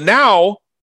 So now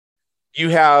you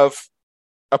have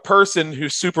a person who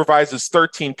supervises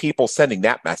 13 people sending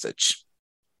that message.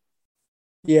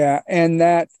 Yeah, and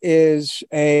that is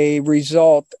a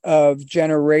result of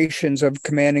generations of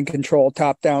command and control,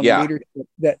 top-down leadership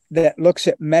that looks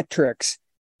at metrics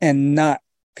and not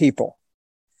people.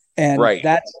 And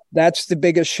that's the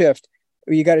biggest shift.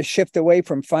 You got to shift away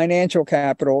from financial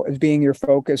capital as being your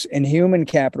focus and human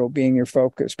capital being your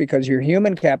focus, because your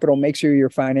human capital makes you your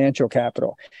financial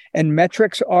capital. And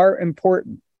metrics are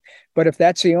important. But if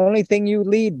that's the only thing you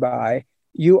lead by,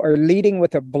 you are leading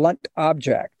with a blunt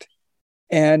object.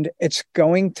 And it's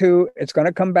going to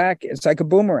come back. It's like a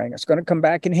boomerang. It's going to come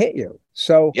back and hit you.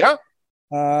 So,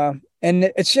 and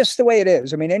it's just the way it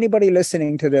is. I mean, anybody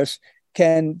listening to this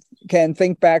can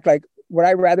think back, like, would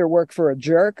I rather work for a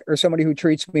jerk or somebody who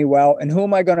treats me well? And who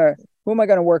am I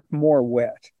gonna work more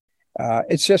with?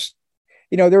 It's just,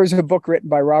 there was a book written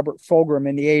by Robert Fulghum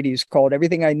in the 80s called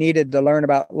 "Everything I Needed to Learn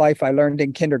About Life I Learned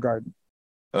in Kindergarten."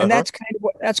 And that's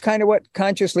kind of what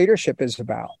conscious leadership is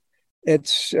about.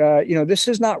 It's, this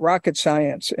is not rocket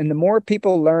science. And the more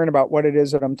people learn about what it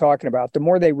is that I'm talking about, the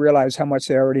more they realize how much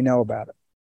they already know about it.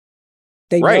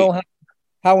 They know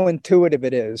how intuitive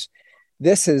it is.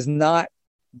 It's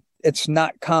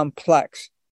not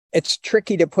complex. It's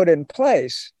tricky to put in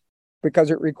place because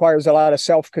it requires a lot of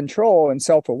self-control and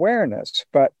self-awareness.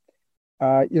 But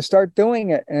you start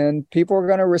doing it and people are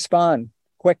going to respond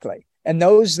quickly. And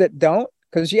those that don't,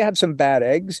 because you have some bad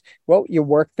eggs, well, you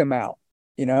work them out.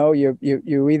 You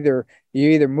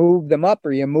either move them up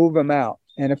or you move them out.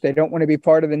 And if they don't want to be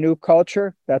part of the new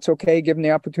culture, that's okay. Give them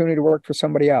the opportunity to work for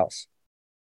somebody else.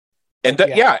 And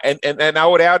and I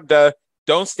would add,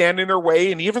 don't stand in their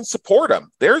way, and even support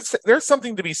them. There's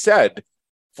something to be said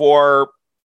for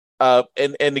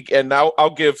and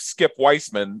I'll give Skip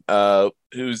Weissman,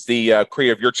 who's the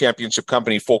creator of Your Championship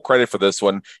Company, full credit for this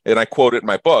one, and I quote it in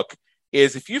my book,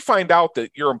 is if you find out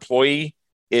that your employee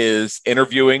is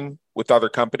interviewing with other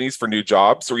companies for new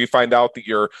jobs, or you find out that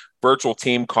your virtual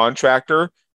team contractor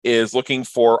is looking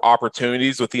for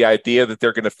opportunities with the idea that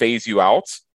they're going to phase you out,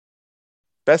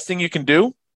 best thing you can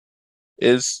do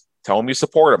is tell them you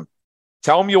support them.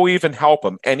 Tell them you'll even help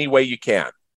them any way you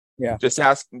can. Yeah. Just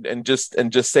ask and just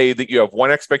say that you have one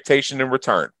expectation in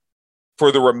return.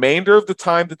 For the remainder of the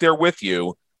time that they're with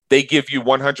you, they give you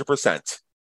 100%.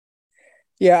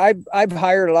 Yeah, I've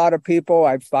hired a lot of people.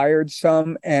 I've fired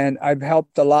some, and I've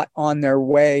helped a lot on their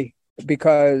way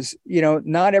because,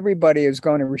 not everybody is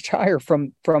going to retire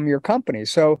from your company.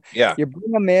 So yeah, you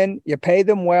bring them in, you pay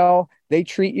them well, they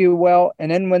treat you well.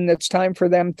 And then when it's time for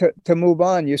them to move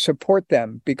on, you support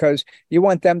them because you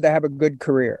want them to have a good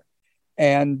career.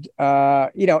 And,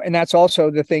 and that's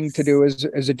also the thing to do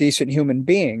as a decent human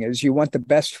being is you want the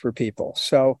best for people.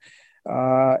 So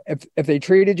if they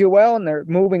treated you well and they're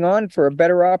moving on for a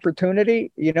better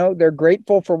opportunity, they're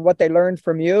grateful for what they learned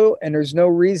from you. And there's no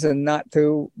reason not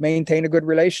to maintain a good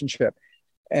relationship.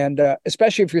 And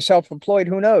especially if you're self-employed,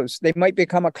 who knows? They might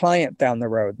become a client down the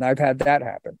road. And I've had that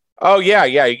happen. Oh, yeah.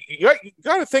 You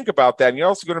got to think about that. And you're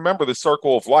also going to remember the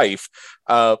circle of life.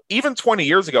 Even 20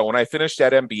 years ago, when I finished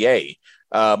that MBA,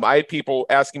 I had people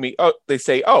asking me, they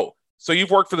say, so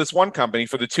you've worked for this one company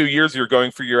for the 2 years you're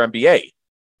going for your MBA.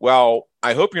 Well,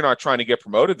 I hope you're not trying to get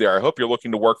promoted there. I hope you're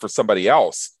looking to work for somebody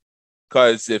else.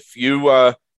 Because if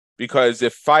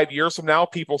 5 years from now,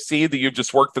 people see that you've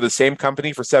just worked for the same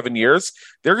company for 7 years,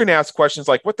 they're going to ask questions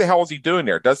like, what the hell is he doing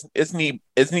there? Isn't he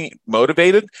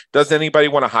motivated? Does anybody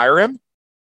want to hire him?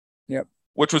 Yep.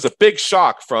 Which was a big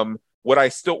shock from what I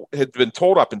still had been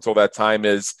told up until that time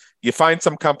is you find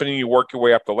some company, you work your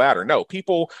way up the ladder. No,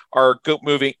 people are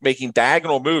making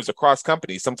diagonal moves across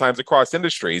companies, sometimes across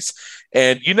industries.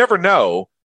 And you never know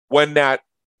when that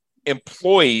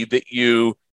employee that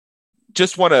you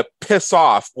just want to piss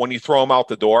off when you throw them out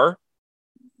the door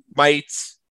might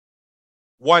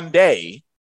one day,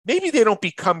 maybe they don't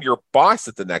become your boss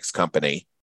at the next company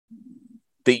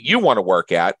that you want to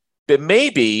work at, but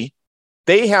maybe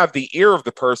they have the ear of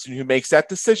the person who makes that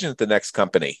decision at the next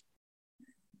company.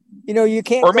 You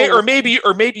can't. Or maybe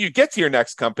you get to your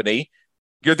next company,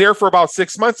 you're there for about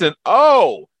 6 months, and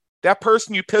that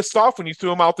person you pissed off when you threw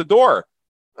them out the door.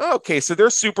 Okay, so they're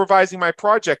supervising my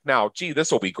project now. Gee,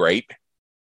 this will be great.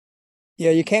 Yeah,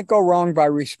 you can't go wrong by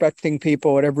respecting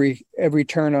people at every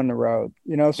turn on the road.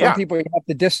 Some people you have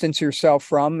to distance yourself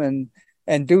from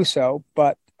and do so,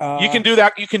 but you can do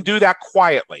that. You can do that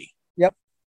quietly. Yep.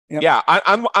 Yeah,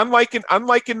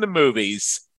 unlike in the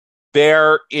movies,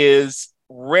 there is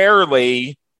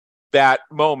rarely that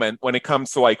moment when it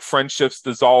comes to like friendships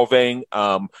dissolving,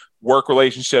 work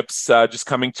relationships just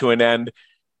coming to an end.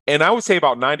 And I would say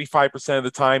about 95% of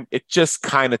the time, it just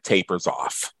kind of tapers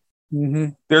off. Mm-hmm.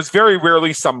 There's very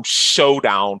rarely some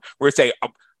showdown where it's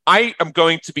I am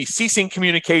going to be ceasing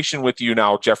communication with you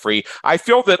now, Jeffrey. I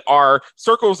feel that our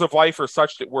circles of life are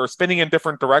such that we're spinning in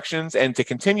different directions, and to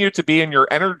continue to be in your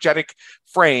energetic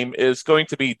frame is going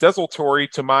to be desultory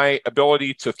to my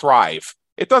ability to thrive.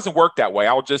 It doesn't work that way.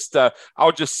 I'll just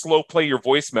slow play your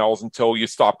voicemails until you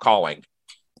stop calling.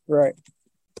 Right.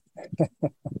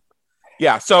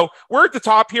 Yeah. So we're at the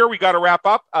top here. We got to wrap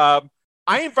up.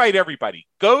 I invite everybody,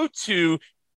 go to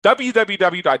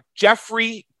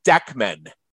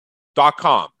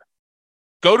www.jeffreydeckman.com.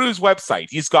 Go to his website.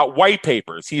 He's got white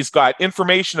papers. He's got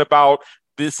information about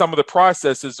some of the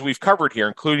processes we've covered here,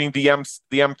 including the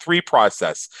M3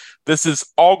 process. This is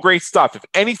all great stuff. If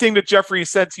anything that Jeffrey has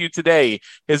said to you today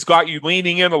has got you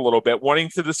leaning in a little bit, wanting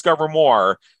to discover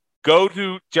more, go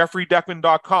to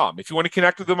jeffreydeckman.com. If you want to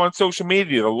connect with him on social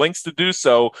media, the links to do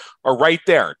so are right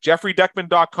there.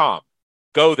 jeffreydeckman.com.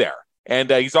 Go there. And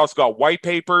he's also got white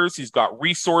papers, he's got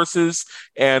resources,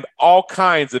 and all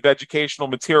kinds of educational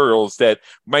materials that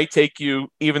might take you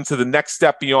even to the next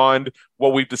step beyond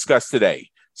what we've discussed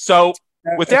today. So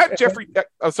with that, Jeffrey,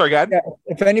 sorry, go ahead. Yeah,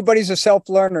 if anybody's a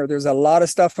self-learner, there's a lot of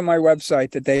stuff on my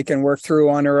website that they can work through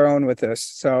on their own with this.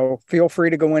 So feel free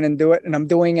to go in and do it. And I'm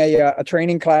doing a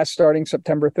training class starting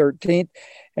September 13th.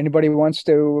 Anybody who wants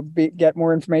to get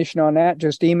more information on that,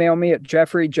 just email me at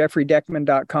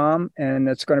jeffreydeckman.com, and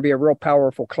it's going to be a real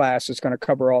powerful class. It's going to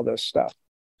cover all this stuff.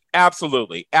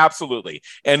 Absolutely. Absolutely.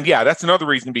 And yeah, that's another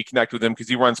reason to be connected with him, because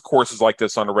he runs courses like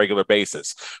this on a regular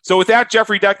basis. So with that,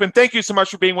 Jeffrey Deckman, thank you so much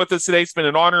for being with us today. It's been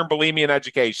an honor, and believe me, an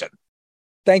education.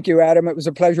 Thank you, Adam. It was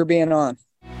a pleasure being on.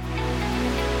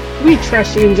 We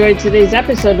trust you enjoyed today's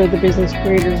episode of the Business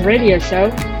Creators Radio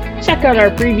Show. Check out our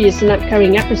previous and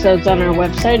upcoming episodes on our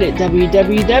website at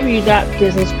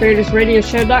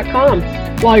www.businesscreatorsradioshow.com.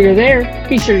 While you're there,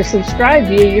 be sure to subscribe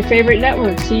via your favorite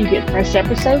network so you get fresh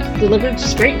episodes delivered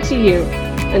straight to you.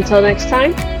 Until next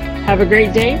time, have a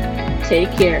great day.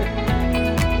 Take care.